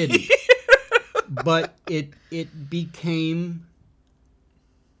 No, I didn't. But it became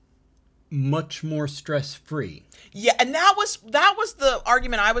much more stress-free. Yeah, and that was the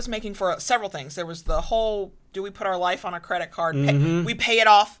argument I was making for several things. There was the whole, do we put our life on a credit card? We pay it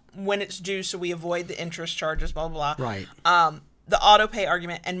off when it's due so we avoid the interest charges, blah, blah, blah. Right. the auto pay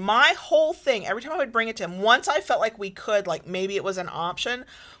argument. And my whole thing, every time I would bring it to him, once I felt like we could, like maybe it was an option,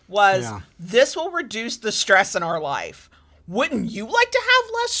 was this will reduce the stress in our life. Wouldn't you like to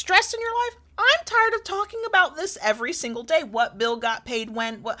have less stress in your life? I'm tired of talking about this every single day. What bill got paid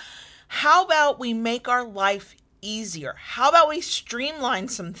when? What? How about we make our life easier? How about we streamline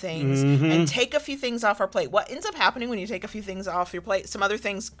some things and take a few things off our plate? What ends up happening when you take a few things off your plate? Some other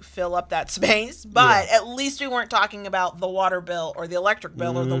things fill up that space, but at least we weren't talking about the water bill or the electric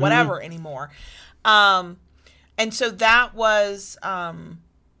bill or the whatever anymore. And so that was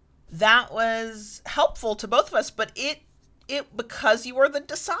helpful to both of us, but it because you were the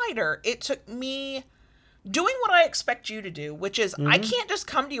decider, it took me doing what I expect you to do, which is I can't just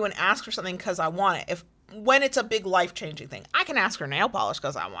come to you and ask for something because I want it. When it's a big life-changing thing, I can ask for nail polish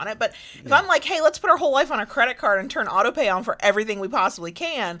because I want it. But if I'm like, hey, let's put our whole life on a credit card and turn auto pay on for everything we possibly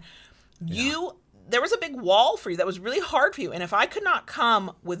can, there was a big wall for you that was really hard for you. And if I could not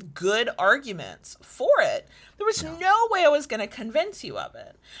come with good arguments for it, there was no way I was going to convince you of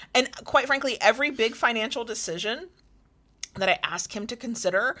it. And quite frankly, every big financial decision that I ask him to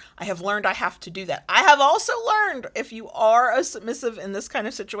consider, I have learned I have to do that. I have also learned if you are a submissive in this kind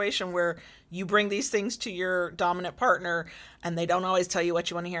of situation where you bring these things to your dominant partner and they don't always tell you what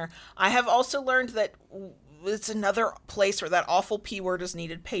you want to hear, I have also learned that it's another place where that awful P word is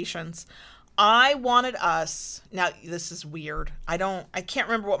needed, patience. I wanted us, now this is weird. I can't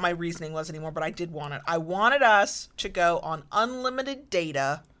remember what my reasoning was anymore, but I did want it. I wanted us to go on unlimited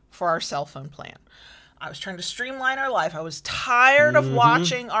data for our cell phone plan. I was trying to streamline our life. I was tired of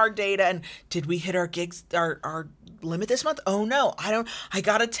watching our data and did we hit our gigs, our limit this month? Oh no, I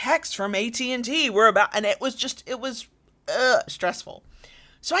got a text from AT&T. And it was stressful.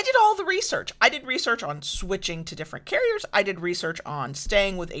 So I did all the research. I did research on switching to different carriers. I did research on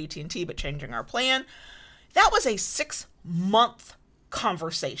staying with AT&T but changing our plan. That was a 6-month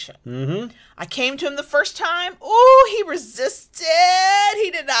conversation. I came to him the first time. Ooh, he resisted.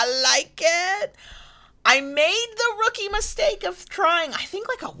 He did not like it. I made the rookie mistake of trying, I think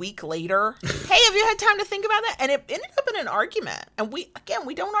like a week later. Hey, have you had time to think about that? And it ended up in an argument. And we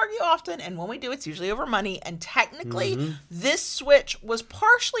don't argue often. And when we do, it's usually over money. And technically, this switch was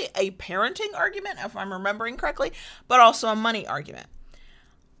partially a parenting argument, if I'm remembering correctly, but also a money argument.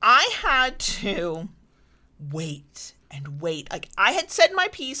 I had to wait and wait. Like, I had said my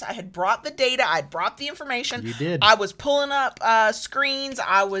piece. I had brought the data. I had brought the information. You did. I was pulling up screens.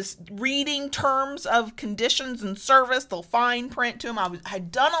 I was reading terms of conditions and service, the fine print to him. I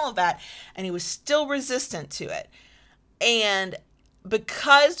had done all of that, and he was still resistant to it. And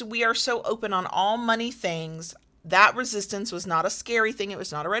because we are so open on all money things, that resistance was not a scary thing. It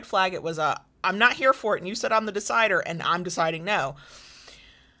was not a red flag. It was I'm not here for it, and you said I'm the decider, and I'm deciding no.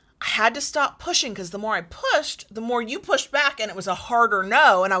 I had to stop pushing because the more I pushed, the more you pushed back, and it was a harder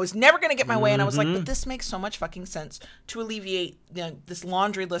no, and I was never going to get my way. And I was like, but this makes so much fucking sense to alleviate this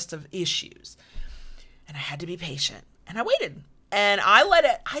laundry list of issues. And I had to be patient, and I waited, and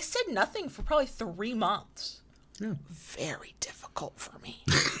I said nothing for probably 3 months. Yeah. Very difficult for me.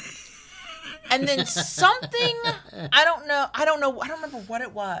 And then something, I don't remember what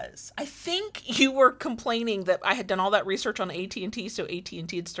it was. I think you were complaining that I had done all that research on AT&T, so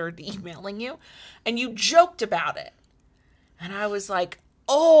AT&T had started emailing you, and you joked about it. And I was like,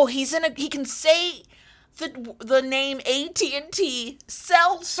 oh, he can say the name AT&T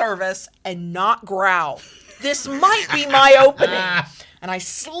cell service and not growl. This might be my opening. And I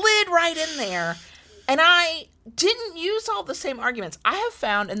slid right in there, and I didn't use all the same arguments. I have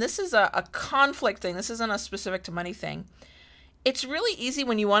found, and this is a conflict thing, this isn't a specific to money thing, it's really easy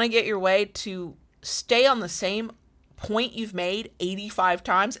when you want to get your way to stay on the same point you've made 85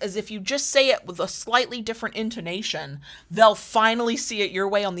 times, as if you just say it with a slightly different intonation, they'll finally see it your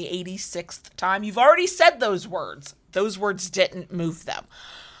way on the 86th time. You've already said those words. Those words didn't move them.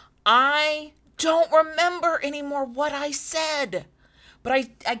 I don't remember anymore what I said. But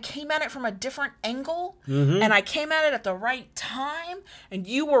I came at it from a different angle, and I came at it at the right time, and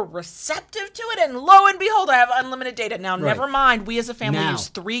you were receptive to it, and lo and behold, I have unlimited data. Now, never mind, we as a family use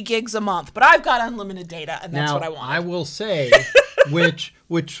 3 gigs a month, but I've got unlimited data, and that's what I want. I will say, which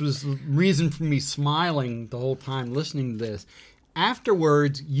was the reason for me smiling the whole time listening to this,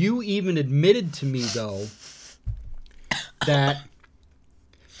 afterwards, you even admitted to me, though, that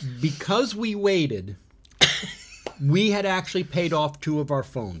because we waited, we had actually paid off 2 of our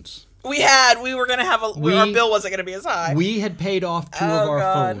phones. We were going to have our bill wasn't going to be as high. We had paid off 2 of our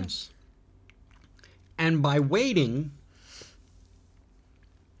phones. And by waiting,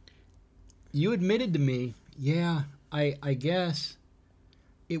 you admitted to me, yeah, I guess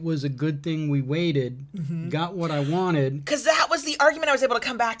it was a good thing we waited, got what I wanted. Because that was argument I was able to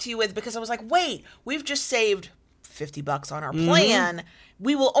come back to you with, because I was like, wait, we've just saved $50 on our plan.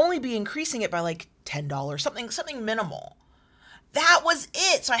 We will only be increasing it by like $10, something minimal. That was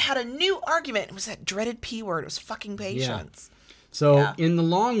it. So I had a new argument. It was that dreaded P word. It was fucking patience. Yeah. So in the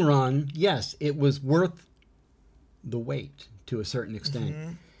long run, yes, it was worth the wait to a certain extent,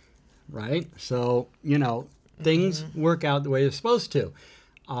 right? So, things work out the way they're supposed to.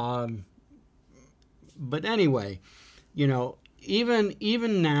 But anyway,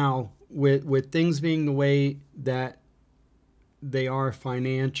 even now with things being the way that they are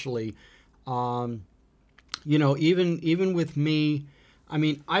financially, even with me, I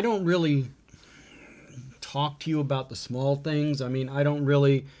mean, I don't really talk to you about the small things. I mean, I don't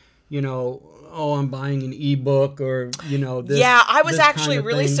really, I'm buying an ebook or, this. Yeah, I was this actually kind of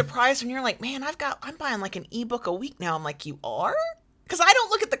really thing. surprised when you're like, man, I'm buying like an ebook a week now. I'm like, you are? Because I don't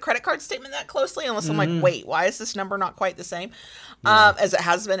look at the credit card statement that closely unless I'm like, wait, why is this number not quite the same as it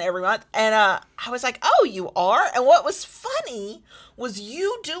has been every month? And I was like, oh, you are? And what was funny was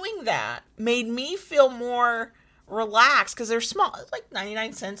you doing that made me feel more relaxed, because they're small, like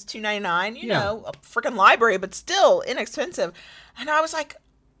 99 cents, $2.99, a freaking library, but still inexpensive. And I was like,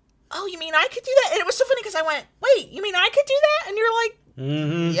 oh, you mean I could do that? And it was so funny because I went, wait, you mean I could do that? And you're like,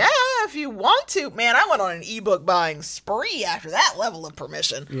 yeah, if you want to. Man, I went on an ebook buying spree after that level of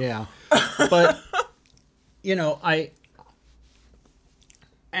permission. Yeah. But,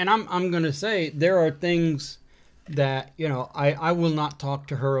 I'm going to say there are things that, I will not talk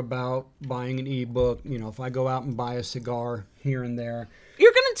to her about buying an ebook. If I go out and buy a cigar here and there.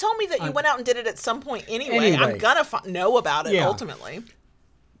 You're going to tell me that you went out and did it at some point anyway. I'm going to know about it ultimately.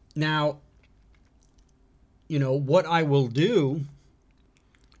 Now, what I will do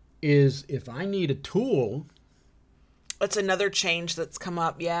is if I need a tool. It's another change that's come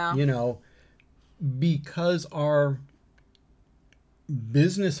up, yeah. Because our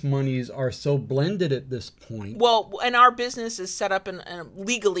business monies are so blended at this point. Well, and our business is set up in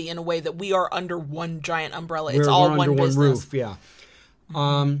legally in a way that we are under one giant umbrella. It's all one business. One roof, yeah.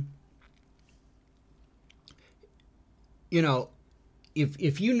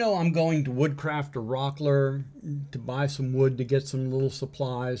 If I'm going to Woodcraft or Rockler to buy some wood to get some little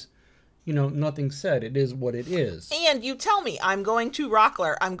supplies, nothing said. It is what it is. And you tell me, I'm going to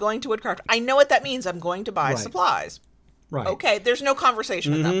Rockler, I'm going to Woodcraft. I know what that means. I'm going to buy supplies. Right. Okay, there's no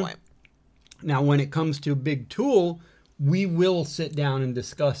conversation at that point. Now, when it comes to a big tool, we will sit down and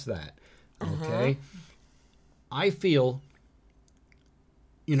discuss that. Okay? I feel,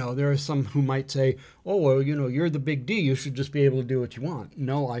 there are some who might say, oh, well, you're the big D. You should just be able to do what you want.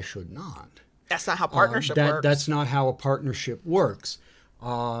 No, I should not. That's not how partnership works. That's not how a partnership works.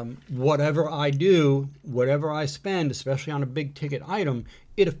 Whatever I do, whatever I spend, especially on a big ticket item,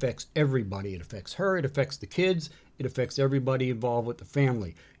 it affects everybody. It affects her. It affects the kids. It affects everybody involved with the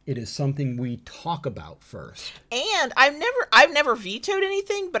family. It is something we talk about first. And I've never vetoed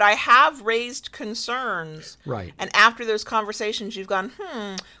anything, but I have raised concerns. Right. And after those conversations, you've gone,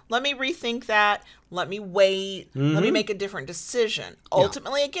 let me rethink that. Let me wait. Let me make a different decision.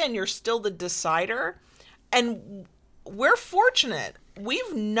 Ultimately, again, you're still the decider. And we're fortunate.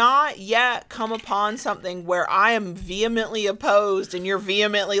 We've not yet come upon something where I am vehemently opposed and you're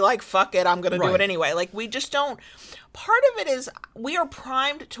vehemently like, fuck it, I'm going to do it anyway. Like, we just don't. Part of it is we are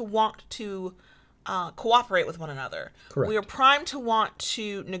primed to want to cooperate with one another. Correct. We are primed to want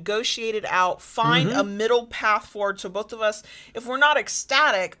to negotiate it out, find a middle path forward. So both of us, if we're not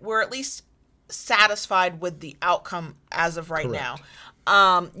ecstatic, we're at least satisfied with the outcome as of right now.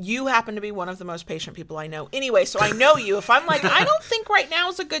 You happen to be one of the most patient people I know. Anyway, so I know you. If I'm like, I don't think right now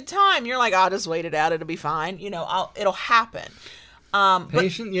is a good time, you're like, I'll just wait it out. It'll be fine. It'll happen.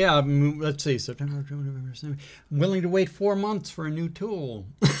 Patient, let's see. September, October, November, December. Willing to wait 4 months for a new tool.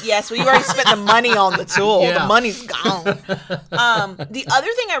 Yes, well, you already spent the money on the tool. The money's gone. The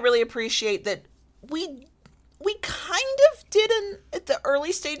other thing I really appreciate that we kind of did at the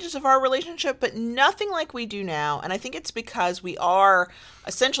early stages of our relationship, but nothing like we do now. And I think it's because we are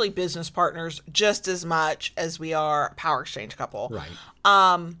essentially business partners just as much as we are a power exchange couple. Right.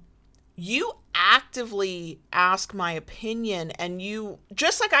 You actively ask my opinion, and you,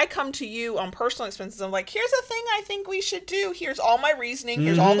 just like I come to you on personal expenses, I'm like, here's a thing I think we should do. Here's all my reasoning.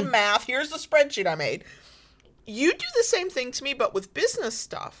 Here's all the math. Here's the spreadsheet I made. You do the same thing to me, but with business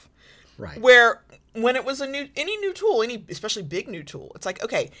stuff. Right. Where when it was any new tool, especially big new tool, it's like,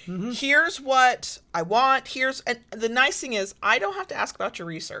 okay, here's what I want. And the nice thing is I don't have to ask about your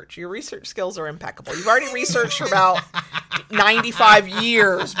research. Your research skills are impeccable. You've already researched for about 95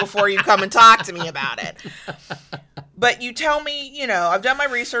 years before you come and talk to me about it. But you tell me, I've done my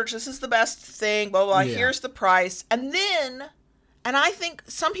research. This is the best thing, blah, blah, blah. Here's the price. And then And I think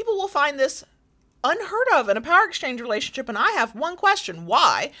some people will find this unheard of in a power exchange relationship. And I have one question.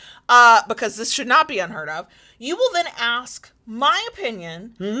 Why? Because this should not be unheard of. You will then ask my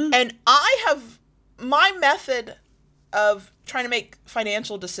opinion, and I have my method of trying to make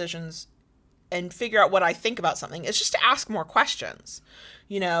financial decisions and figure out what I think about something is just to ask more questions.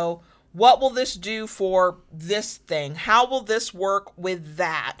 You know, what will this do for this thing? How will this work with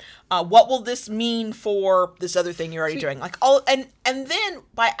that? What will this mean for this other thing you're already doing? Like all, and then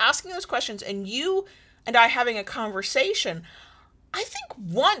by asking those questions and you and I having a conversation, I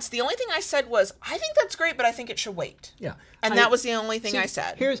think once the only thing I said was, I think that's great, but I think it should wait. Yeah. And that was the only thing I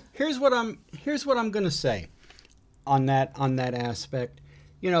said. Here's what I'm going to say on that aspect.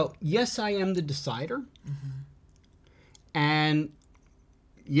 You know, yes, I am the decider. And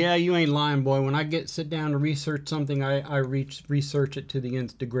yeah, you ain't lying, boy. When I sit down to research something, I research it to the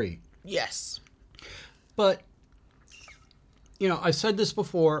nth degree. Yes. But, you know, I said this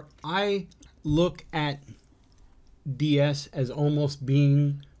before. I look at DS as almost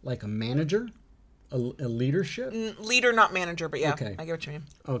being like a manager, a leadership. Leader, not manager, but yeah, Okay. I get what you mean.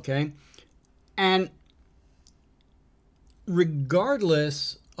 Okay. And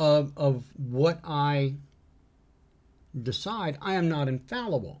regardless of what I decide, I am not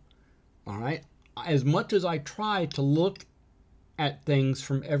infallible. All right? As much as I try to look at things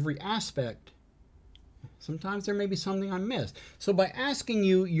from every aspect, sometimes there may be something I miss. So by asking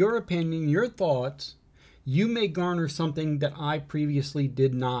you your opinion, your thoughts, you may garner something that I previously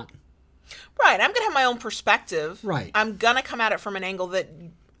did not. Right. I'm going to have my own perspective. Right. I'm going to come at it from an angle that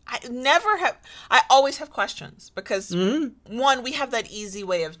I always have questions because one, we have that easy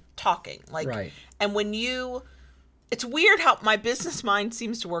way of talking. Like, Right. And when it's weird how my business mind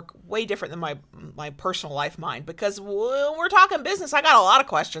seems to work way different than my personal life mind, because when we're talking business, I got a lot of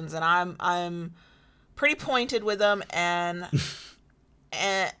questions and I'm pretty pointed with them and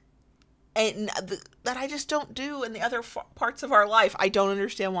that I just don't do in the other parts of our life. I don't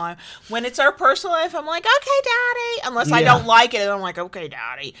understand why. When it's our personal life, I'm like, okay, daddy. Unless I don't like it, and I'm like, okay,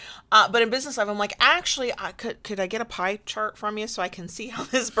 daddy. But in business life, I'm like, actually, could I get a pie chart from you so I can see how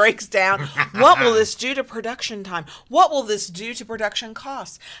this breaks down? What will this do to production time? What will this do to production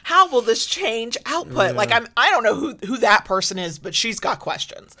costs? How will this change output? Like, I don't know who that person is, but she's got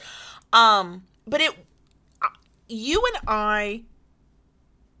questions. But you and I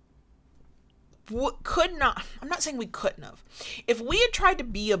could not, I'm not saying we couldn't have. If we had tried to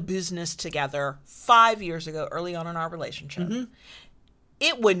be a business together 5 years ago, early on in our relationship,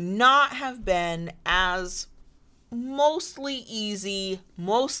 it would not have been as mostly easy,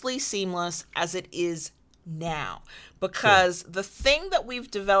 mostly seamless as it is now. Because the thing that we've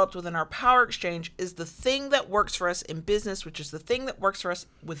developed within our power exchange is the thing that works for us in business, which is the thing that works for us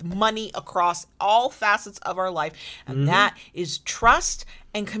with money across all facets of our life. And that is trust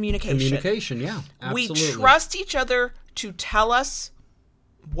and communication. Communication, yeah, absolutely. We trust each other to tell us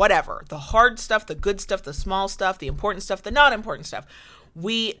whatever, the hard stuff, the good stuff, the small stuff, the important stuff, the not important stuff.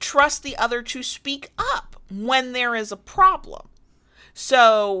 We trust the other to speak up when there is a problem.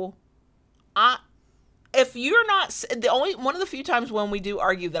 So if you're not, one of the few times when we do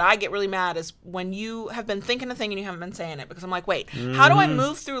argue that I get really mad is when you have been thinking a thing and you haven't been saying it, because I'm like, wait, how do I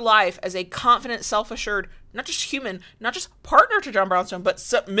move through life as a confident, self-assured, not just human, not just partner to John Brownstone, but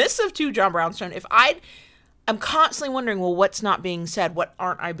submissive to John Brownstone? If I'm constantly wondering, well, what's not being said? What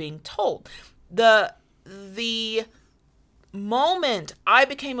aren't I being told? The moment I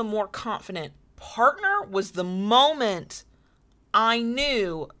became a more confident partner was the moment I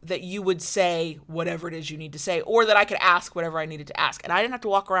knew that you would say whatever it is you need to say, or that I could ask whatever I needed to ask. And I didn't have to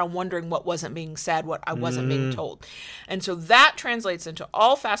walk around wondering what wasn't being said, what I wasn't being told. And so that translates into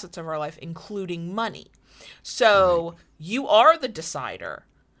all facets of our life, including money. So you are the decider,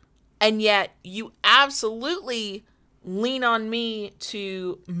 and yet you absolutely lean on me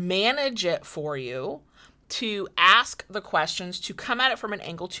to manage it for you, to ask the questions, to come at it from an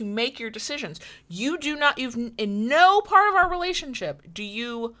angle, to make your decisions. In no part of our relationship do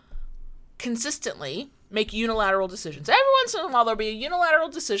you consistently make unilateral decisions. Every once in a while there'll be a unilateral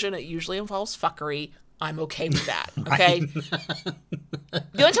decision. It usually involves fuckery. I'm okay with that. Okay.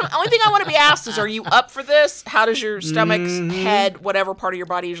 The only thing I want to be asked is, are you up for this? How does your stomach, head, whatever part of your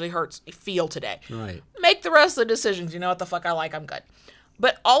body usually hurts feel today? Right. Make the rest of the decisions. You know what the fuck I like, I'm good.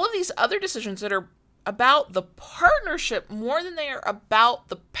 But all of these other decisions that are about the partnership more than they are about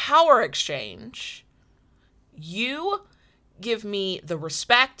the power exchange, you give me the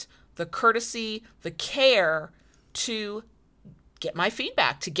respect, the courtesy, the care to get my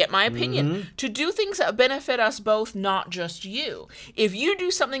feedback, to get my opinion, to do things that benefit us both, not just you. If you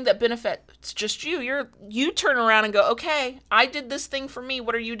do something that benefits just you, you turn around and go, okay, I did this thing for me.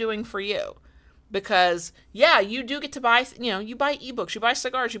 What are you doing for you? Because, yeah, you do get to buy, you buy ebooks, you buy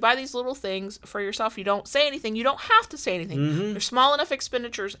cigars, you buy these little things for yourself. You don't say anything. You don't have to say anything. They're small enough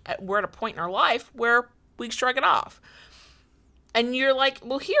expenditures. We're at a point in our life where we shrug it off. And you're like,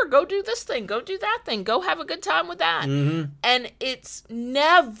 well, here, go do this thing. Go do that thing. Go have a good time with that. And it's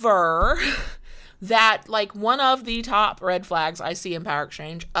never that, like, one of the top red flags I see in Power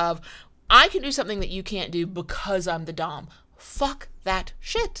Exchange of, I can do something that you can't do because I'm the dom. Fuck that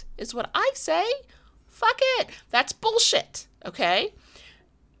shit is what I say. Fuck it. That's bullshit. Okay?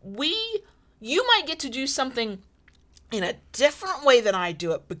 You might get to do something in a different way than I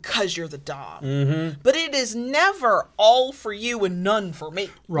do it because you're the dom. But it is never all for you and none for me.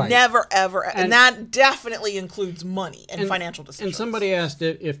 Right. Never, ever. And that definitely includes money and financial decisions. And somebody asked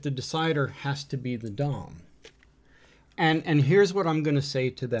if the decider has to be the dom. And here's what I'm going to say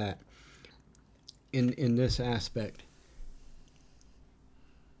to that in this aspect.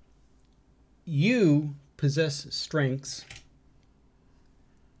 You possess strengths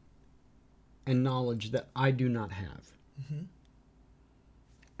and knowledge that I do not have.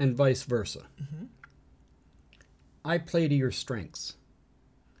 And vice versa. I play to your strengths.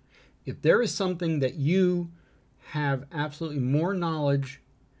 If there is something that you have absolutely more knowledge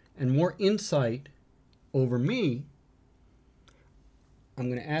and more insight over me, I'm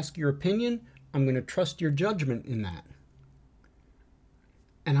going to ask your opinion. I'm going to trust your judgment in that.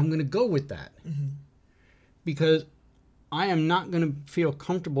 And I'm going to go with that. Because I am not going to feel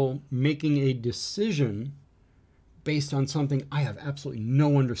comfortable making a decision based on something I have absolutely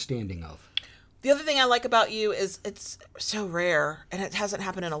no understanding of. The other thing I like about you is it's so rare, and it hasn't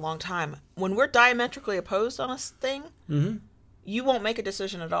happened in a long time. When we're diametrically opposed on a thing, you won't make a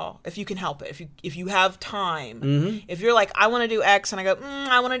decision at all if you can help it. If you have time. If you're like, I want to do X, and I go,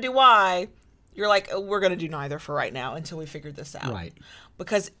 I want to do Y, you're like, oh, we're going to do neither for right now until we figure this out. Right.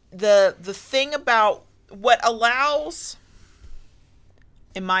 Because the thing about what allows,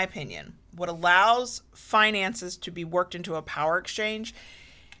 in my opinion, what allows finances to be worked into a power exchange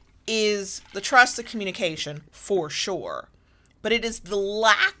is the trust, the communication, for sure. But it is the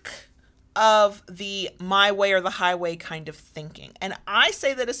lack of the my way or the highway kind of thinking. And I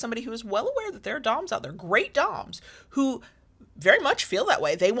say that as somebody who is well aware that there are doms out there, great doms, who very much feel that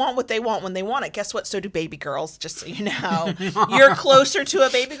way. They want what they want when they want it. Guess what? So do baby girls, just so you know. You're closer to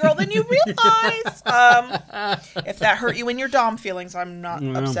a baby girl than you realize. If that hurt you in your dom feelings, I'm not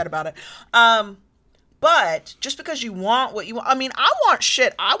upset about it. But just because you want what you want, I mean, I want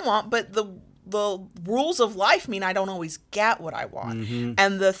shit I want, but the rules of life mean I don't always get what I want.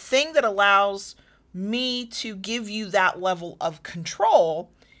 And the thing that allows me to give you that level of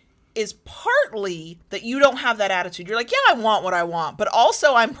control is partly that you don't have that attitude. You're like, yeah, I want what I want, but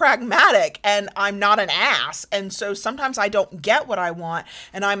also I'm pragmatic and I'm not an ass. And so sometimes I don't get what I want,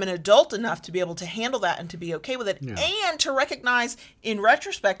 and I'm an adult enough to be able to handle that and to be okay with it, and to recognize in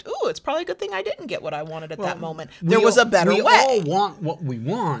retrospect, ooh, it's probably a good thing I didn't get what I wanted at that moment. There was a better way. We all want what we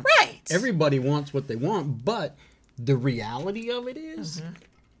want. Right. Everybody wants what they want, but the reality of it is,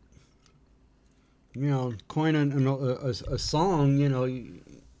 coin a song, you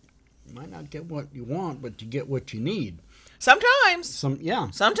might not get what you want, but you get what you need. Sometimes.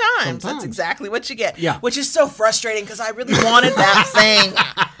 Sometimes. That's exactly what you get. Yeah. Which is so frustrating because I really wanted that thing.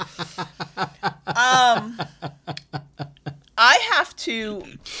 I have to...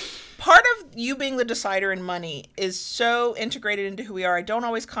 Part of you being the decider in money is so integrated into who we are. I don't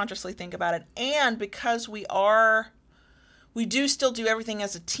always consciously think about it. And because we do still do everything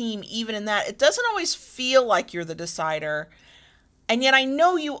as a team, even in that, it doesn't always feel like you're the decider. And yet I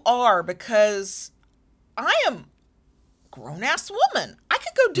know you are, because I am a grown-ass woman. I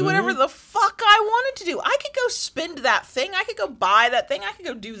could go do whatever the fuck I wanted to do. I could go spend that thing. I could go buy that thing. I could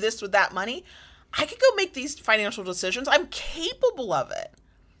go do this with that money. I could go make these financial decisions. I'm capable of it.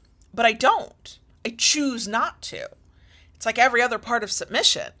 But I don't. I choose not to. It's like every other part of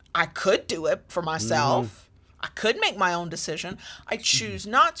submission. I could do it for myself. I could make my own decision. I choose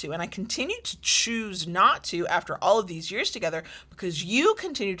not to. And I continue to choose not to after all of these years together, because you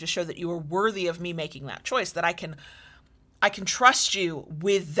continue to show that you are worthy of me making that choice, that I can trust you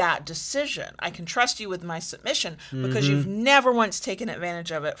with that decision. I can trust you with my submission because you've never once taken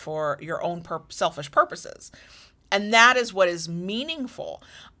advantage of it for your own selfish purposes. And that is what is meaningful.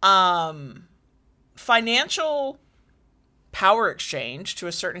 Financial power exchange, to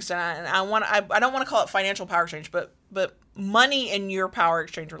a certain extent, and I don't want to call it financial power exchange, but money in your power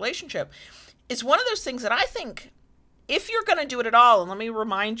exchange relationship is one of those things that I think if you're going to do it at all, and let me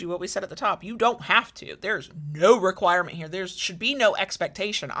remind you what we said at the top, you don't have to. There's no requirement here. There should be no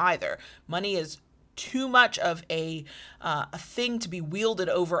expectation either. Money is too much of a thing to be wielded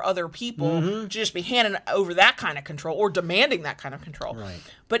over other people, to just be handing over that kind of control or demanding that kind of control. Right.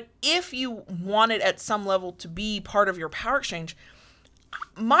 But if you want it at some level to be part of your power exchange,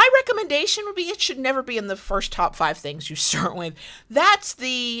 my recommendation would be it should never be in the first top 5 things you start with.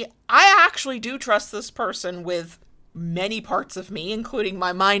 I actually do trust this person with many parts of me, including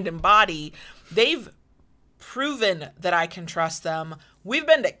my mind and body. They've proven that I can trust them. We've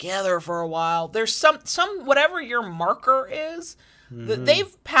been together for a while. There's some whatever your marker is, that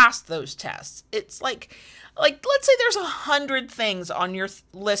they've passed those tests. It's like let's say there's 100 things on your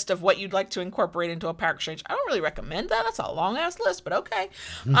list of what you'd like to incorporate into a power exchange. I don't really recommend that. That's a long ass list, but okay.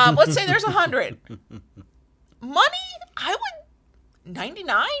 Let's say there's 100. Money, I would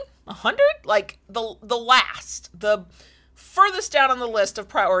 99, 100, like the furthest down on the list of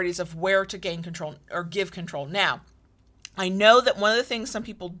priorities of where to gain control or give control. Now, I know that one of the things some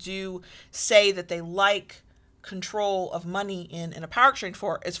people do say that they like control of money in a power exchange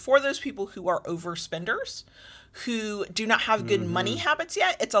for is for those people who are overspenders, who do not have good money habits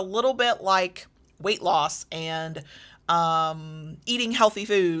yet. It's a little bit like weight loss and eating healthy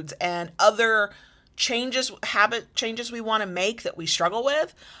foods and other habit changes we want to make that we struggle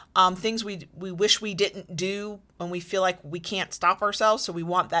with, things we wish we didn't do when we feel like we can't stop ourselves, so we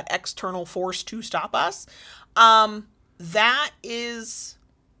want that external force to stop us. That is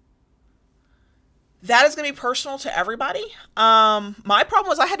going to be personal to everybody. My problem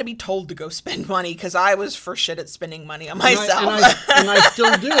was I had to be told to go spend money because I was for shit at spending money on myself. And I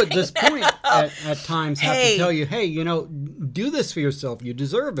still do at this point at times have to tell you, hey, do this for yourself. You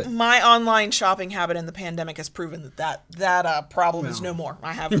deserve it. My online shopping habit in the pandemic has proven that problem is no more.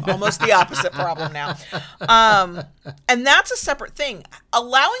 I have almost the opposite problem now. And that's a separate thing.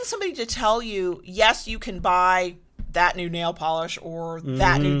 Allowing somebody to tell you, yes, you can buy that new nail polish or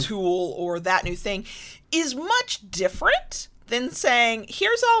that new tool or that new thing is much different than saying,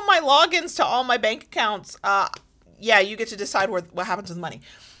 here's all my logins to all my bank accounts. Yeah, you get to decide what happens with the money.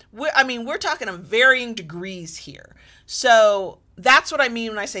 We're talking of varying degrees here. So that's what I mean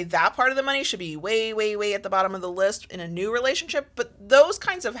when I say that part of the money should be way, way, way at the bottom of the list in a new relationship. But those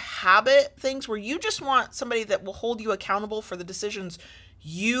kinds of habit things where you just want somebody that will hold you accountable for the decisions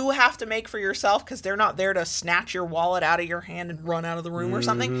you have to make for yourself because they're not there to snatch your wallet out of your hand and run out of the room or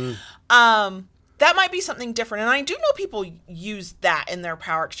something. That might be something different. And I do know people use that in their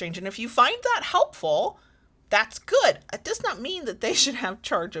power exchange. And if you find that helpful, that's good. It does not mean that they should have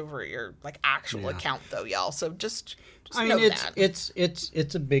charge over your actual account though, y'all. So just know that.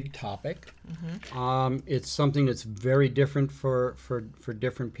 It's a big topic. It's something that's very different for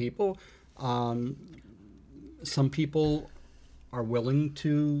different people. Some people are willing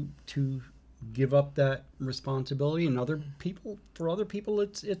to give up that responsibility, and for other people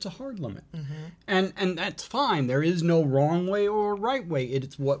it's a hard limit. And that's fine. There is no wrong way or right way.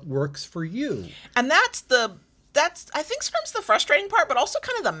 It's what works for you. And that's I think sometimes the frustrating part, but also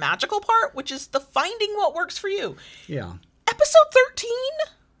kind of the magical part, which is the finding what works for you. Yeah. Episode 13,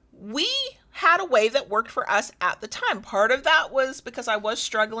 we had a way that worked for us at the time. Part of that was because I was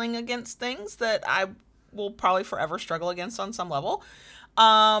struggling against things that I will probably forever struggle against on some level.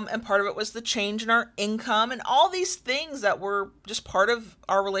 And part of it was the change in our income and all these things that were just part of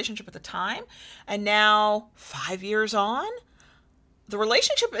our relationship at the time. And now 5 years on, the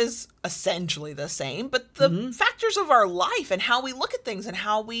relationship is essentially the same, but the factors of our life and how we look at things and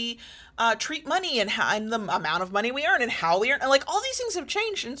how we treat money and the amount of money we earn and how we earn, and all these things have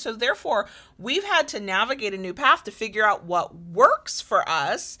changed. And so therefore we've had to navigate a new path to figure out what works for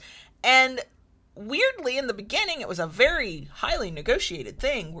us. And weirdly, in the beginning, it was a very highly negotiated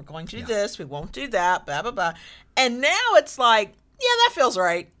thing. We're going to do this. We won't do that, blah, blah, blah. And now it's like, yeah, that feels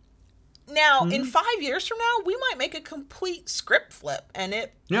right. Now, in 5 years from now, we might make a complete script flip, and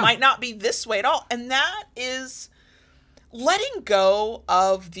it might not be this way at all. And that is letting go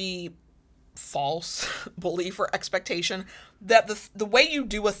of the false belief or expectation that the way you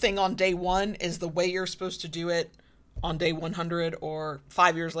do a thing on day one is the way you're supposed to do it on day 100 or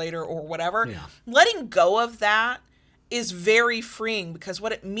 5 years later or whatever. Letting go of that is very freeing, because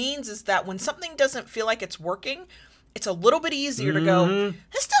what it means is that when something doesn't feel like it's working, it's a little bit easier to go,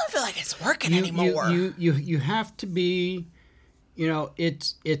 this doesn't feel like it's working anymore. You have to be,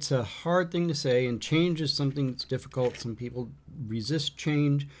 it's a hard thing to say, and change is something that's difficult. Some people resist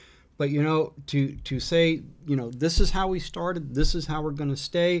change. But, to say, this is how we started, this is how we're going to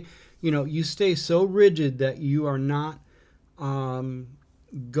stay, you stay so rigid that you are not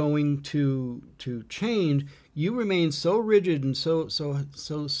going to change, you remain so rigid and so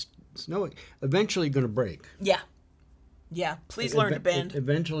snowy, eventually going to break. Yeah. Yeah. Please learn to bend.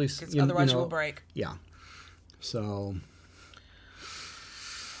 Eventually, otherwise you will break. Yeah. So.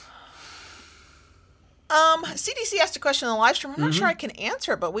 CDC asked a question in the live stream. I'm not sure I can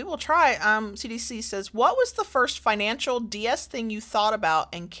answer it, but we will try. CDC says, what was the first financial DS thing you thought about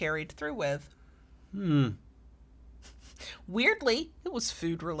and carried through with? Weirdly, it was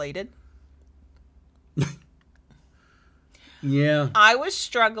food related. Yeah. I was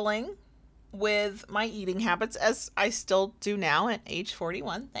struggling with my eating habits, as I still do now at age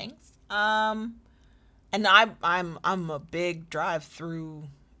 41. Thanks. And I'm a big drive-through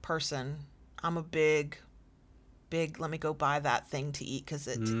person. I'm a big, let me go buy that thing to eat because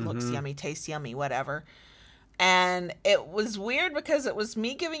it looks yummy, tastes yummy, whatever. And it was weird because it was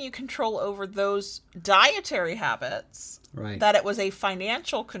me giving you control over those dietary habits, right, that it was a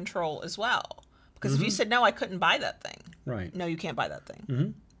financial control as well. Because if you said, no, I couldn't buy that thing. Right. No, you can't buy that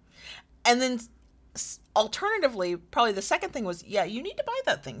thing. And then alternatively, probably the second thing was, yeah, you need to buy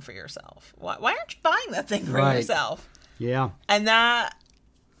that thing for yourself. Why aren't you buying that thing for yourself? Yeah. And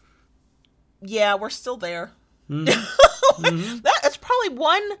we're still there. That's probably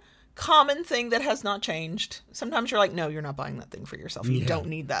one common thing that has not changed. Sometimes you're like, no, you're not buying that thing for yourself. You don't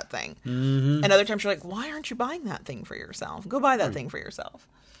need that thing. And other times you're like, why aren't you buying that thing for yourself? Go buy that thing for yourself.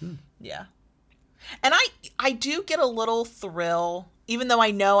 Yeah. And I do get a little thrill, even though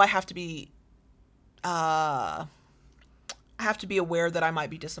I know I have to be aware that I might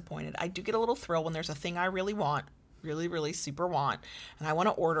be disappointed. I do get a little thrill when there's a thing I really want, really, really super want, and I want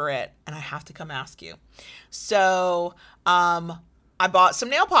to order it, and I have to come ask you. So, I bought some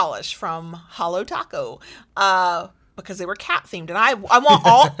nail polish from Holo Taco, because they were cat themed, and I want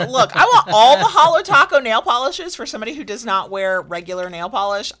all the Holo Taco nail polishes for somebody who does not wear regular nail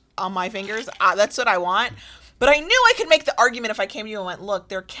polish on my fingers. That's what I want. But I knew I could make the argument if I came to you and went, look,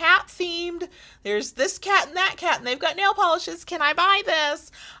 they're cat themed. There's this cat and that cat, and they've got nail polishes. Can I buy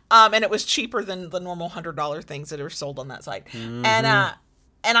this? And it was cheaper than the normal $100 things that are sold on that site. And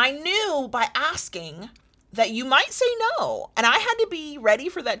I knew by asking that you might say no. And I had to be ready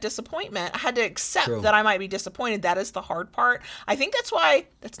for that disappointment. I had to accept that I might be disappointed. That is the hard part. I think that's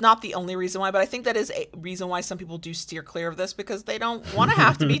not the only reason why, but I think that is a reason why some people do steer clear of this, because they don't want to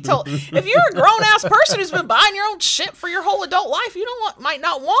have to be told. If you're a grown-ass person who's been buying your own shit for your whole adult life, you might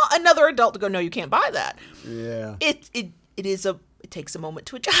not want another adult to go, no, you can't buy that. Yeah. It takes a moment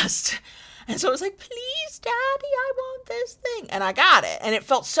to adjust. And so I was like, please, Daddy, I want this thing. And I got it. And it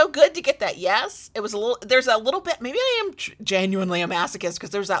felt so good to get that yes. It was there's a little bit, maybe I am genuinely a masochist, because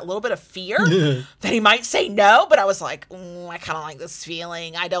there's that little bit of fear that he might say no. But I was like, I kind of like this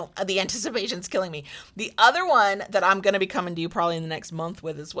feeling. The anticipation's killing me. The other one that I'm going to be coming to you probably in the next month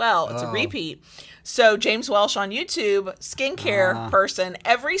with as well, it's a repeat. So James Welsh on YouTube, skincare person,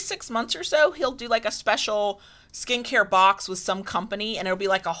 every 6 months or so, he'll do like a special skincare box with some company, and it'll be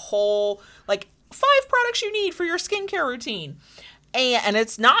like a whole, like 5 products you need for your skincare routine. And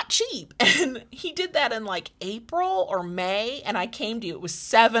it's not cheap. And he did that in like April or May, and I came to you. It was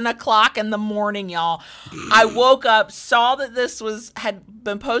 7:00 in the morning, y'all. I woke up, saw that this had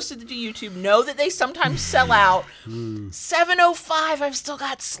been posted to YouTube, know that they sometimes sell out. 7:05, I've still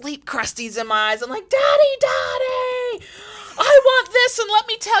got sleep crusties in my eyes. I'm like, Daddy, I want this, and let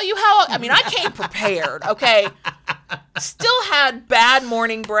me tell you how. I mean, I came prepared, okay? Still had bad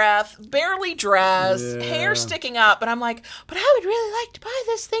morning breath, barely dressed, hair sticking up, but I'm like, but I would really like to buy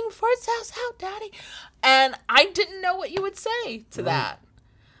this thing before it sells out, Daddy. And I didn't know what you would say to that.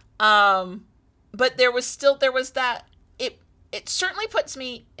 But there was that. It certainly puts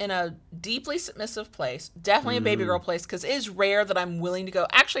me in a deeply submissive place, definitely a baby girl place, because it is rare that I'm willing to go,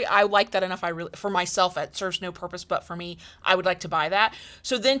 actually, I like that enough. For myself, it serves no purpose, but for me, I would like to buy that.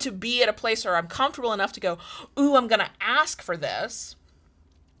 So then to be at a place where I'm comfortable enough to go, ooh, I'm going to ask for this,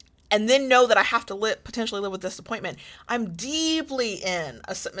 and then know that I have to potentially live with disappointment. I'm deeply in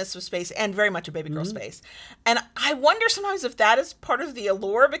a submissive space and very much a baby girl space. And I wonder sometimes if that is part of the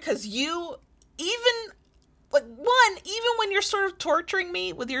allure, because even when you're sort of torturing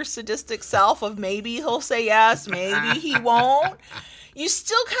me with your sadistic self of maybe he'll say yes, maybe he won't, you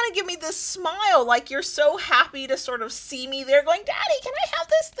still kind of give me this smile, like you're so happy to sort of see me there going, Daddy, can I have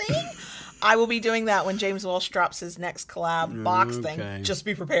this thing? I will be doing that when James Welsh drops his next collab box thing. Just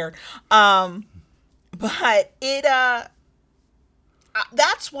be prepared. But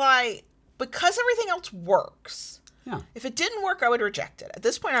that's why, because everything else works. Yeah. If it didn't work, I would reject it. At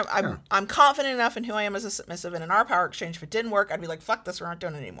this point, I'm confident enough in who I am as a submissive, and in our power exchange, if it didn't work, I'd be like, fuck this, we're not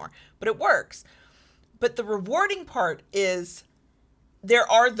doing it anymore. But it works. But the rewarding part is there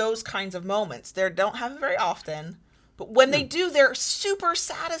are those kinds of moments. They don't happen very often, but when they do, they're super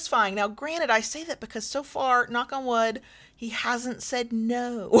satisfying. Now, granted, I say that because so far, knock on wood, he hasn't said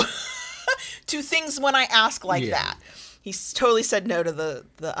no to things when I ask like that. He's totally said no to the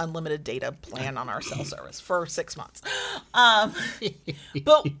unlimited data plan on our cell service for 6 months.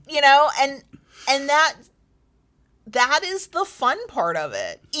 But, you know, and that is the fun part of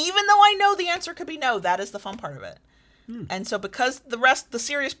it. Even though I know the answer could be no, that is the fun part of it. And so because the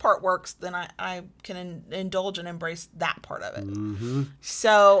serious part works, then I can indulge and embrace that part of it. Mm-hmm.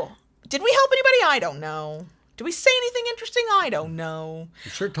 So did we help anybody? I don't know. Did we say anything interesting? I don't know.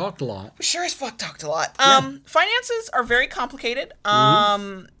 We sure talked a lot. We sure as fuck talked a lot. Finances are very complicated.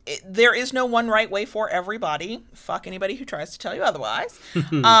 There is no one right way for everybody. Fuck anybody who tries to tell you otherwise.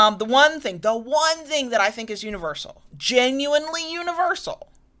 The one thing that I think is universal, genuinely universal,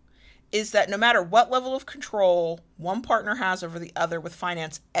 is that no matter what level of control one partner has over the other with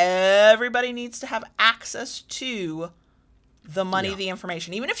finance, everybody needs to have access to the money, the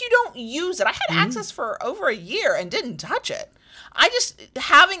information. Even if you don't use it. I had access for over a year and didn't touch it.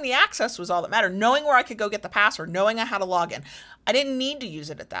 Having the access was all that mattered. Knowing where I could go get the password, knowing I had a login. I didn't need to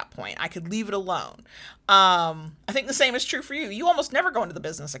use it at that point. I could leave it alone. I think the same is true for you. You almost never go into the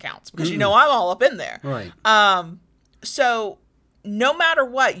business accounts because you know I'm all up in there. Right. So no matter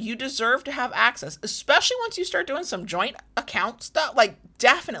what, you deserve to have access, especially once you start doing some joint account stuff. Like,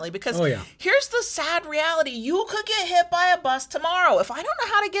 definitely, because here's the sad reality. You could get hit by a bus tomorrow. If I don't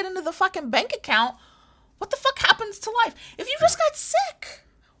know how to get into the fucking bank account, what the fuck happens to life? If you just got sick.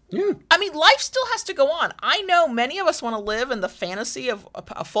 Yeah. I mean, life still has to go on. I know many of us want to live in the fantasy of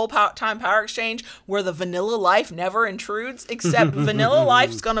a full-time power exchange where the vanilla life never intrudes, except vanilla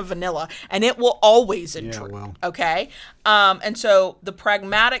life's gonna vanilla, and it will always intrude. Okay? And so the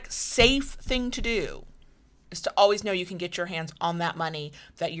pragmatic, safe thing to do is to always know you can get your hands on that money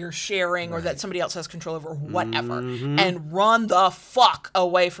that you're sharing or that somebody else has control over, whatever, and run the fuck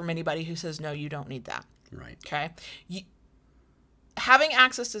away from anybody who says, no, you don't need that. Right. Okay? Having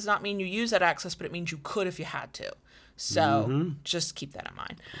access does not mean you use that access, but it means you could if you had to. So just keep that in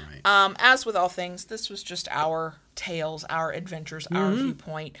mind. Right. As with all things, this was just our tales, our adventures, our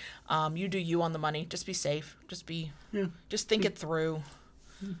viewpoint. You do you on the money. Just be safe. Just think it through.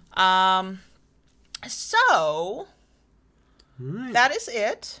 So that is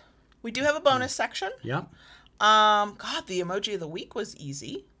it. We do have a bonus section. Yep. God, the emoji of the week was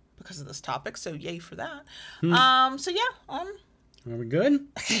easy because of this topic. So yay for that. Are we good?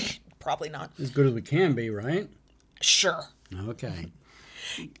 Probably not. As good as we can be, right? Sure. Okay.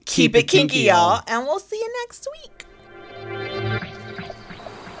 Keep it kinky, y'all. And we'll see you next week.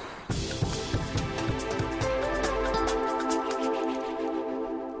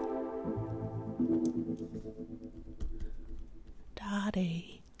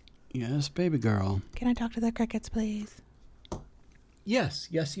 Dottie. Yes, baby girl. Can I talk to the crickets, please? Yes,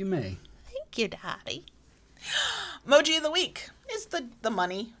 you may. Thank you, Dottie. Emoji of the week is the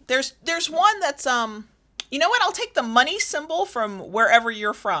money. There's one that's you know what? I'll take the money symbol from wherever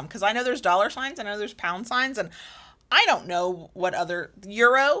you're from, because I know there's dollar signs, I know there's pound signs, and I don't know what other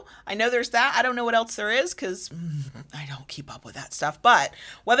euro. I know there's that. I don't know what else there is because I don't keep up with that stuff. But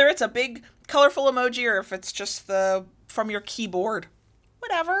whether it's a big colorful emoji or if it's just from your keyboard,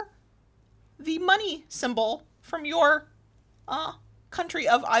 whatever, the money symbol from your country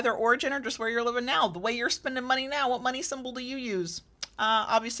of either origin or just where you're living now, the way you're spending money now, what money symbol do you use?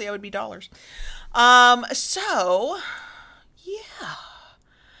 Obviously, I would be dollars. So, yeah.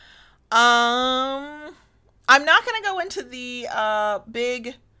 I'm not going to go into the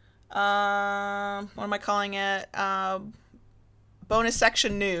big, what am I calling it, bonus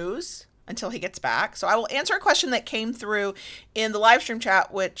section news until he gets back. So I will answer a question that came through in the live stream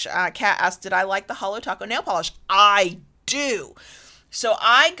chat, which Kat asked, did I like the Holo Taco nail polish? I do. So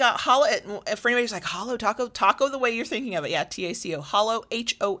I got Holo, for anybody who's like, Holo Taco the way you're thinking of it. Yeah, TACO, Holo,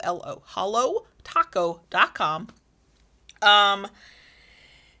 HOLO, holotaco.com.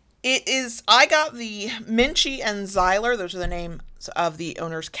 It is, I got the Minchie and Zyler. Those are the names of the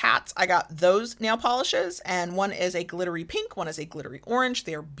owner's cats. I got those nail polishes, and one is a glittery pink, one is a glittery orange.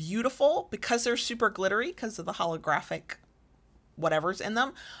 They're beautiful because they're super glittery because of the holographic whatever's in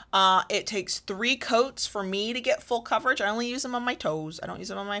them. It takes 3 coats for me to get full coverage. I only use them on my toes. I don't use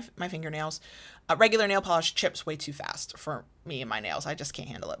them on my fingernails. Regular nail polish chips way too fast for me and my nails. I just can't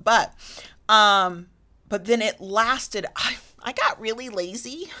handle it. But then it lasted. I got really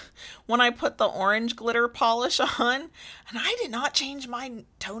lazy when I put the orange glitter polish on, and I did not change my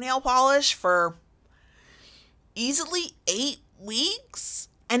toenail polish for easily 8 weeks.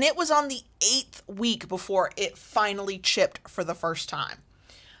 And it was on the 8th week before it finally chipped for the first time.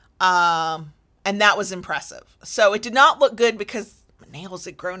 And that was impressive. So it did not look good because my nails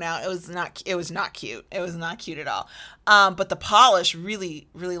had grown out. It was not cute. It was not cute at all. But the polish really,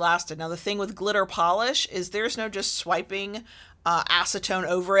 really lasted. Now, the thing with glitter polish is there's no just swiping acetone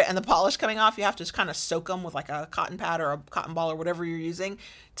over it and the polish coming off. You have to just kind of soak them with like a cotton pad or a cotton ball or whatever you're using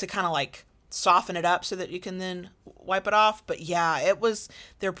to kind of like soften it up so that you can then wipe it off. But yeah,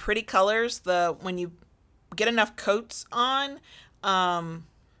 they're pretty colors. When you get enough coats on,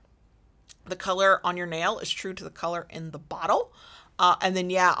 the color on your nail is true to the color in the bottle. And then,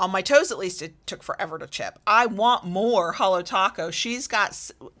 yeah, on my toes, at least, it took forever to chip. I want more Holo Taco. She's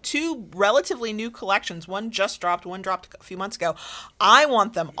got 2 relatively new collections. One just dropped. One dropped a few months ago. I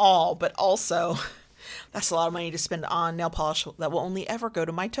want them all, but also that's a lot of money to spend on nail polish that will only ever go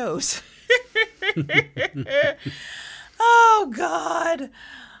to my toes. Oh, God.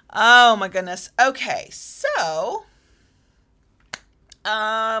 Oh, my goodness. Okay, so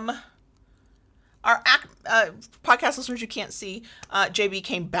our podcast listeners, you can't see, JB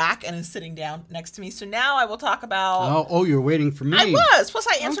came back and is sitting down next to me. So now I will talk about... Oh, you're waiting for me. I was. Plus,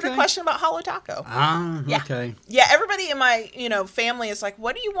 I answered a question about Holo Taco. Yeah. Okay. Yeah, everybody in my family is like,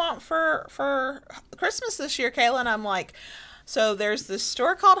 what do you want for Christmas this year, Kayla? And I'm like, so there's this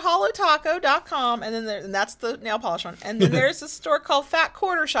store called holotaco.com, and then and that's the nail polish one. And then there's this store called Fat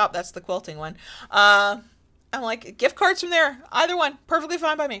Quarter Shop. That's the quilting one. I'm like, gift cards from there. Either one. Perfectly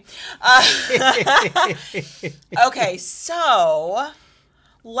fine by me. Okay, so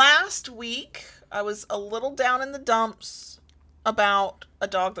last week I was a little down in the dumps about a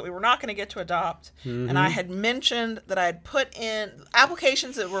dog that we were not going to get to adopt. Mm-hmm. And I had mentioned that I had put in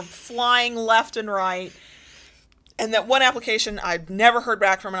applications that were flying left and right. And that one application I'd never heard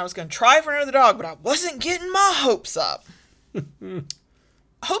back from, and I was going to try for another dog, but I wasn't getting my hopes up.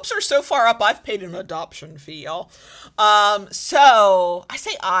 Hopes are so far up, I've paid an adoption fee, y'all. So I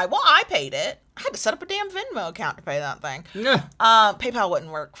say I paid it. I had to set up a damn Venmo account to pay that thing. Yeah. PayPal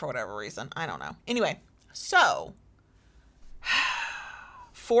wouldn't work for whatever reason. I don't know. Anyway, so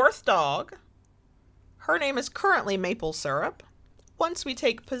 4th dog. Her name is currently Maple Syrup. Once we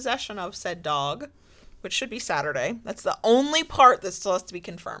take possession of said dog, which should be Saturday, that's the only part that still has to be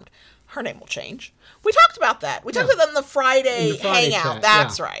confirmed. Her name will change. We talked about that. We talked about that in the Friday hangout.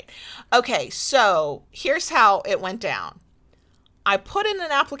 That's right. Okay, so here's how it went down. I put in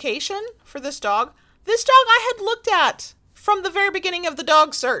an application for this dog. This dog I had looked at from the very beginning of the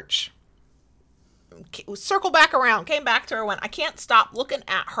dog search. Circle back around, came back to her, went, I can't stop looking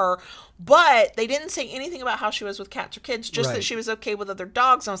at her. But they didn't say anything about how she was with cats or kids, just that she was okay with other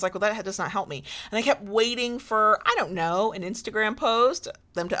dogs. And I was like, well, that does not help me. And I kept waiting for, I don't know, an Instagram post,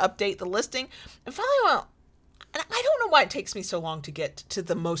 them to update the listing. And finally I went, and I don't know why it takes me so long to get to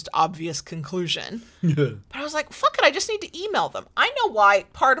the most obvious conclusion. But I was like, fuck it, I just need to email them. I know why,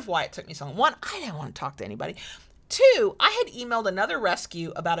 part of why it took me so long. 1, I didn't want to talk to anybody. 2, I had emailed another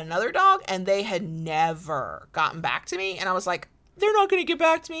rescue about another dog, and they had never gotten back to me. And I was like, they're not going to get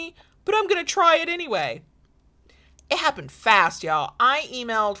back to me, but I'm going to try it anyway. It happened fast, y'all. I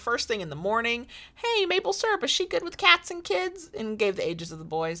emailed first thing in the morning, hey, Maple Syrup, is she good with cats and kids? And gave the ages of the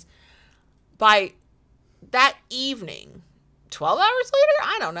boys. By that evening, 12 hours later,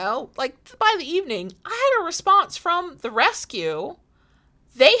 I don't know, like by the evening, I had a response from the rescue.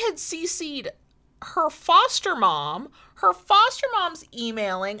 They had CC'd her foster mom. Her foster mom's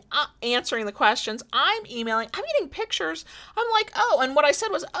emailing, answering the questions. I'm emailing. I'm getting pictures. I'm like, oh, and what I said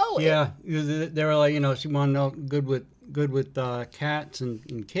was, oh. Yeah, they were like, she wanted to know good with cats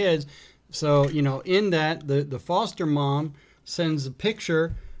and kids. So, in that, the foster mom sends a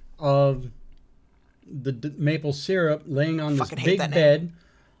picture of the Maple Syrup laying on this big bed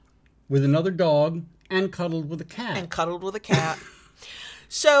with another dog and cuddled with a cat.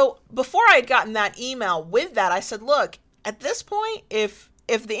 So before I had gotten that email with that, I said, look, at this point, if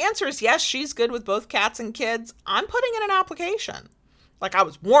the answer is yes, she's good with both cats and kids, I'm putting in an application. Like, I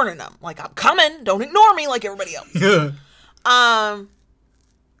was warning them. Like, I'm coming. Don't ignore me like everybody else. That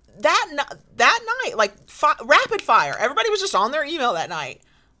night, like, rapid fire. Everybody was just on their email that night.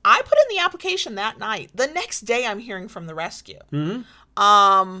 I put in the application that night. The next day, I'm hearing from the rescue.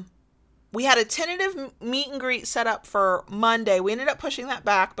 Mm-hmm. We had a tentative meet and greet set up for Monday. We ended up pushing that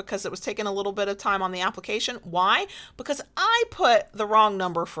back because it was taking a little bit of time on the application. Why? Because I put the wrong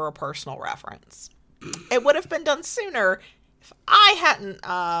number for a personal reference. It would have been done sooner if I hadn't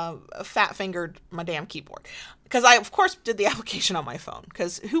fat-fingered my damn keyboard. Because I, of course, did the application on my phone.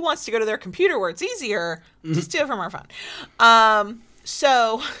 Because who wants to go to their computer where it's easier? Just do it from our phone.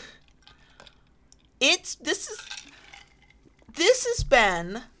 So, this is... this has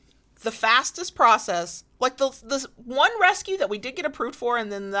been the fastest process. Like the one rescue that we did get approved for,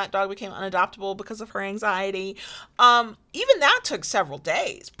 and then that dog became unadoptable because of her anxiety. Even that took several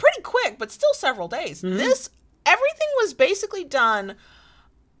days. Pretty quick, but still several days. Everything was basically done.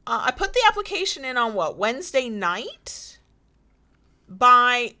 I put the application in on Wednesday night?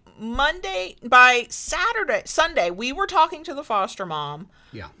 By Sunday, we were talking to the foster mom.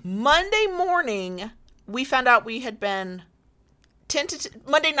 Yeah. Monday morning, we found out we had been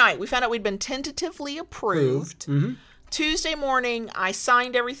Monday night, we found out we'd been tentatively approved. Tuesday morning, I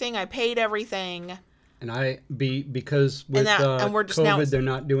signed everything. I paid everything. And because with and we're just COVID, they're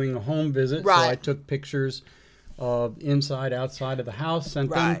not doing a home visit. Right. So I took pictures of inside, outside of the house, sent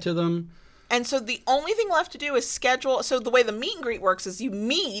them to them. And so the only thing left to do is schedule. So the way the meet and greet works is you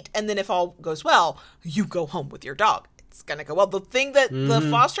meet, and then if all goes well, you go home with your dog. It's going to go well. The thing that the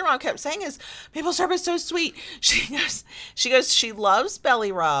foster mom kept saying is, Maple Syrup is so sweet. She goes, she loves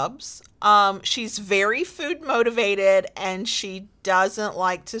belly rubs. She's very food motivated, and she doesn't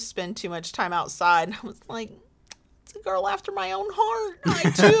like to spend too much time outside. And I was like, it's a girl after my own heart.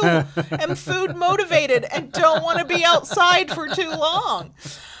 I too am food motivated and don't want to be outside for too long.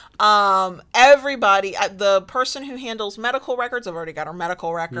 Everybody, the person who handles medical records, I've already got her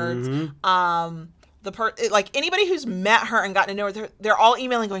medical records. Anybody who's met her and gotten to know her, they're all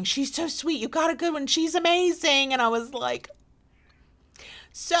emailing going, she's so sweet. You got a good one. She's amazing. And I was like,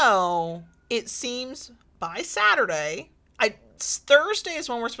 so it seems by Saturday, Thursday is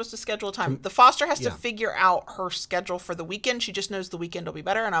when we're supposed to schedule a time. The foster has to figure out her schedule for the weekend. She just knows the weekend will be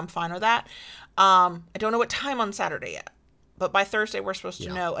better, and I'm fine with that. I don't know what time on Saturday yet, but by Thursday we're supposed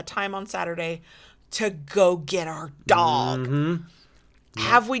to know a time on Saturday to go get our dog.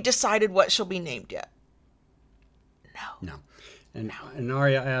 Have we decided what she'll be named yet? No. And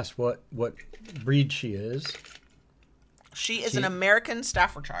Aria asked what breed she is. She is an American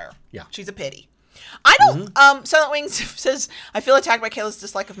Staffordshire. Yeah. She's a pitty. I don't, Silent Wings says, I feel attacked by Kayla's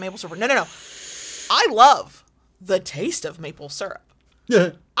dislike of maple syrup. No. I love the taste of maple syrup.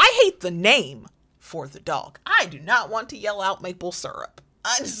 Yeah. I hate the name for the dog. I do not want to yell out maple syrup.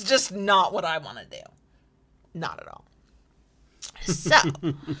 It's just not what I want to do. Not at all. So,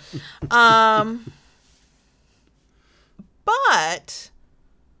 but,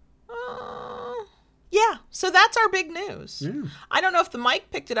 yeah, so that's our big news. Yeah. I don't know if the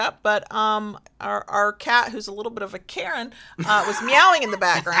mic picked it up, but our cat, who's a little bit of a Karen, was meowing in the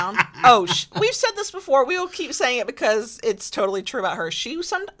background. We've said this before. We will keep saying it because it's totally true about her. She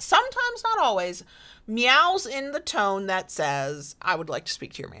sometimes, not always, meows in the tone that says, I would like to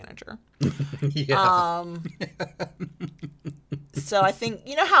speak to your manager. Yeah. So I think,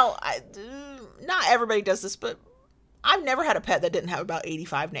 you know how, not everybody does this, but I've never had a pet that didn't have about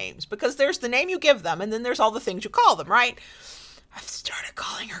 85 names, because there's the name you give them, and then there's all the things you call them, right? I've started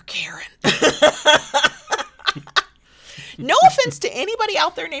calling her Karen. No offense to anybody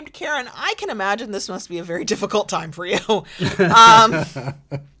out there named Karen. I can imagine this must be a very difficult time for you.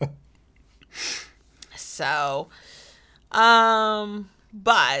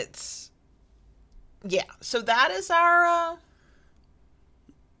 But yeah, so that is our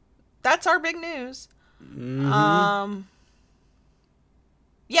that's our big news.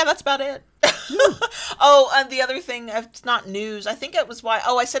 Yeah, that's about it. And the other thing, it's not news. I think it was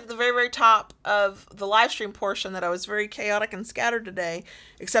I said at the very, very top of the live stream portion that I was very chaotic and scattered today,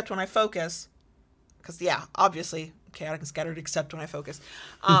 except when I focus. Because, yeah, obviously, chaotic and scattered except when I focus.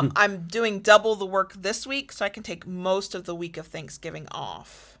 I'm doing double the work this week, so I can take most of the week of Thanksgiving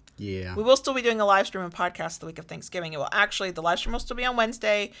off. Yeah. We will still be doing a live stream and podcast the week of Thanksgiving. The live stream will still be on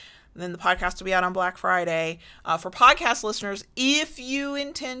Wednesday. And then the podcast will be out on Black Friday. For podcast listeners, if you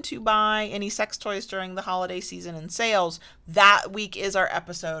intend to buy any sex toys during the holiday season and sales, that week is our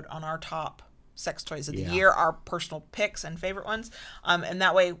episode on our top sex toys of the year, our personal picks and favorite ones. And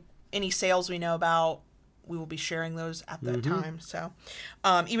that way, any sales we know about, we will be sharing those at that time. So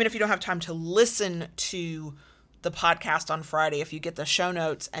even if you don't have time to listen to the podcast on Friday, if you get the show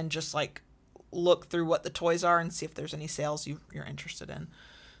notes and just look through what the toys are and see if there's any sales you're interested in,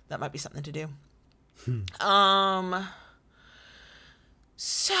 that might be something to do.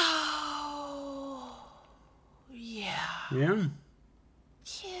 So yeah.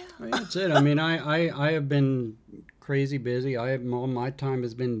 Well, that's it. I mean, I have been crazy busy. All my time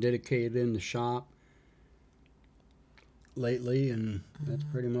has been dedicated in the shop lately, and that's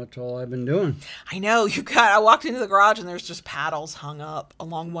pretty much all I've been doing. I know. I walked into the garage and there's just paddles hung up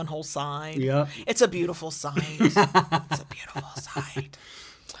along one whole side. Yep. It's a beautiful sight. It's a beautiful sight.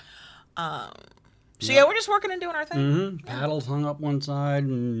 So yeah, we're just working and doing our thing. Paddles hung up one side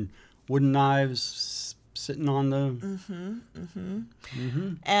and wooden knives sitting on the...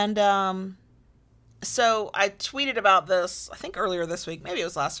 And so I tweeted about this, I think earlier this week, maybe it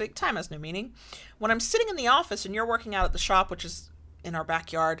was last week. Time has no meaning. When I'm sitting in the office and you're working out at the shop, which is in our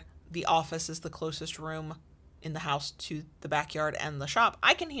backyard, the office is the closest room in the house to the backyard and the shop.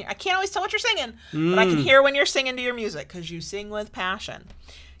 I can hear, I can't always tell what you're singing, but I can hear when you're singing to your music because you sing with passion.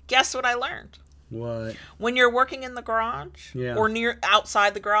 Guess what I learned? What? When you're working in the garage or near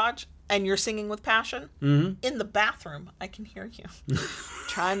outside the garage and you're singing with passion, in the bathroom, I can hear you.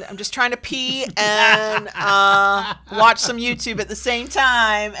 I'm just trying to pee and watch some YouTube at the same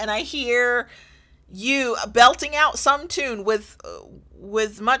time, and I hear you belting out some tune with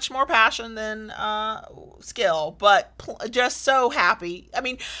much more passion than skill, but just so happy. I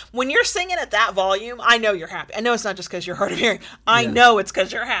mean, when you're singing at that volume, I know you're happy. I know it's not just because you're hard of hearing. I know it's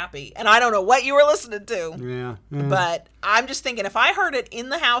because you're happy, and I don't know what you were listening to. Yeah. But I'm just thinking, if I heard it in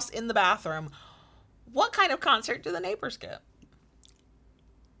the house, in the bathroom, what kind of concert do the neighbors get?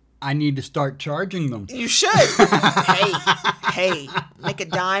 I need to start charging them. You should. hey, make a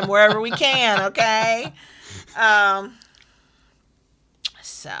dime wherever we can, okay?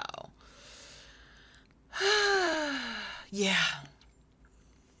 So, yeah.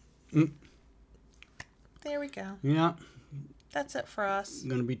 There we go. Yeah. That's it for us. It's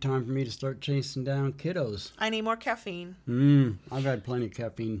going to be time for me to start chasing down kiddos. I need more caffeine. I've had plenty of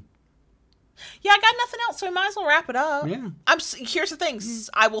caffeine. Yeah, I got nothing else, so we might as well wrap it up. Yeah. Here's the thing.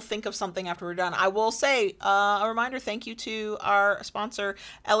 I will think of something after we're done. I will say a reminder, thank you to our sponsor,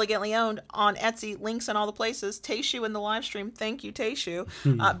 Elegantly Owned, on Etsy. Links in all the places. Tayshu in the live stream. Thank you, Tayshu.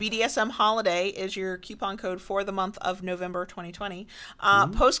 BDSM Holiday is your coupon code for the month of November 2020.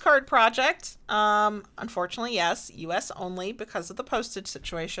 Postcard Project, unfortunately, yes, U.S. only because of the postage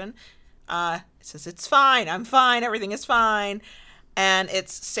situation. It says, it's fine. I'm fine. Everything is fine. And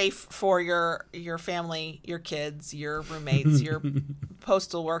it's safe for your family, your kids, your roommates, your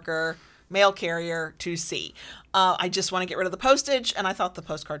postal worker, mail carrier to see. I just want to get rid of the postage, and I thought the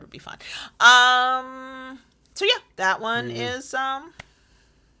postcard would be fun. So yeah, that one is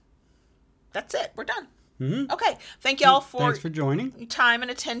that's it. We're done. Okay. Thank y'all Thanks for joining. Time and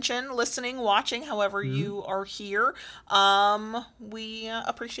attention, listening, watching, however you are here. We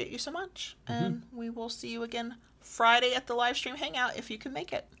appreciate you so much, and we will see you again Friday at the live stream hangout if you can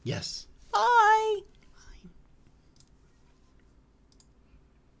make it. Yes. Bye.